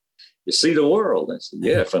year. You see the world. I said,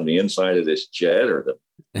 yeah, from the inside of this jet or the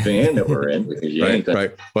van that we're in. Because you ain't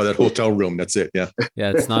right. Well, that hotel room, that's it. Yeah.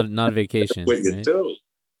 Yeah, it's not a vacation. What you do.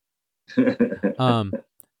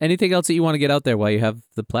 Anything else that you want to get out there while you have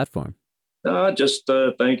the platform? Just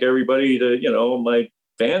thank everybody, my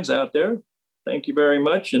fans out there. Thank you very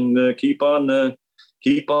much, and keep on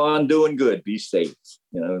doing good. Be safe.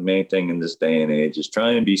 The main thing in this day and age is try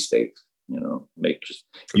and be safe. Make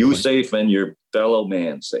you safe and your fellow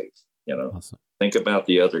man safe. Awesome. Think about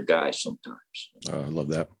the other guy sometimes. I love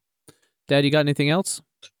that. Dad, you got anything else?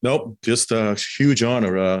 Nope, just a huge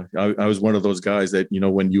honor. I was one of those guys that,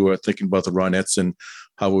 when you were thinking about the Ronettes and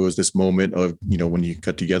how it was this moment of, when you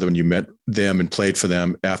got together and you met them and played for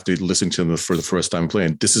them after listening to them for the first time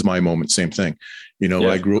playing. This is my moment. Same thing.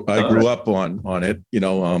 I grew up on it,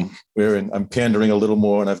 I'm pandering a little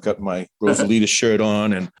more, and I've got my Rosalita shirt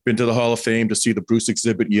on, and been to the Hall of Fame to see the Bruce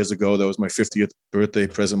exhibit years ago. That was my 50th birthday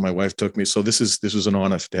present my wife took me. So this was an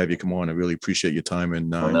honor to have you come on. I really appreciate your time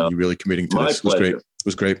and you really committing to this. It was great. It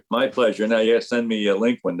was great. My pleasure. Now, send me a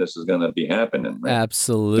link when this is going to be happening. Right?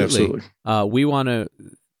 Absolutely. We want to,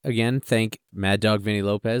 again, thank Mad Dog Vini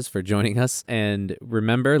Lopez for joining us. And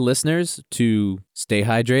remember, listeners, to stay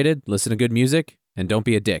hydrated, listen to good music, and don't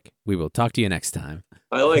be a dick. We will talk to you next time.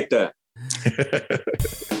 I like that.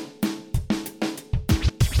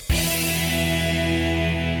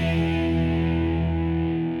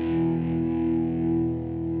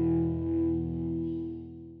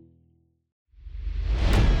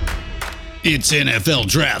 It's NFL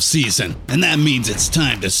draft season, and that means it's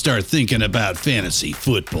time to start thinking about fantasy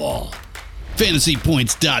football.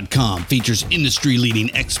 FantasyPoints.com features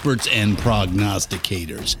industry-leading experts and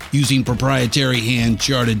prognosticators using proprietary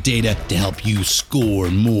hand-charted data to help you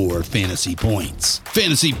score more fantasy points.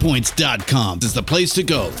 FantasyPoints.com is the place to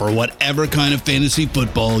go for whatever kind of fantasy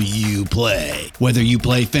football you play. Whether you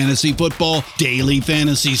play fantasy football, daily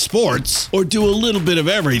fantasy sports, or do a little bit of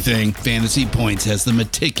everything, Fantasy Points has the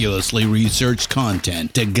meticulously researched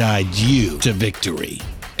content to guide you to victory.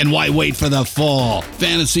 And why wait for the fall?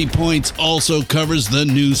 Fantasy Points also covers the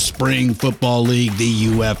new spring football league, the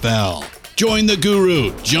UFL. Join the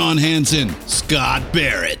guru, John Hansen, Scott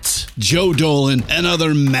Barrett, Joe Dolan, and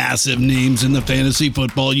other massive names in the fantasy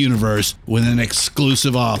football universe with an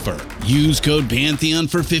exclusive offer. Use code Pantheon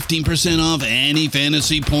for 15% off any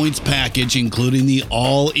Fantasy Points package, including the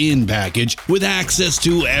all-in package with access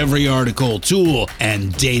to every article, tool,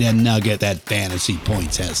 and data nugget that Fantasy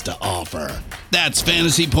Points has to offer. That's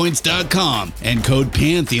fantasypoints.com and code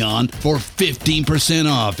Pantheon for 15%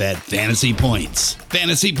 off at Fantasy Points.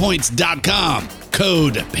 Fantasypoints.com,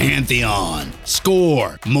 code Pantheon.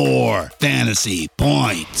 Score more fantasy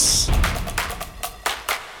points.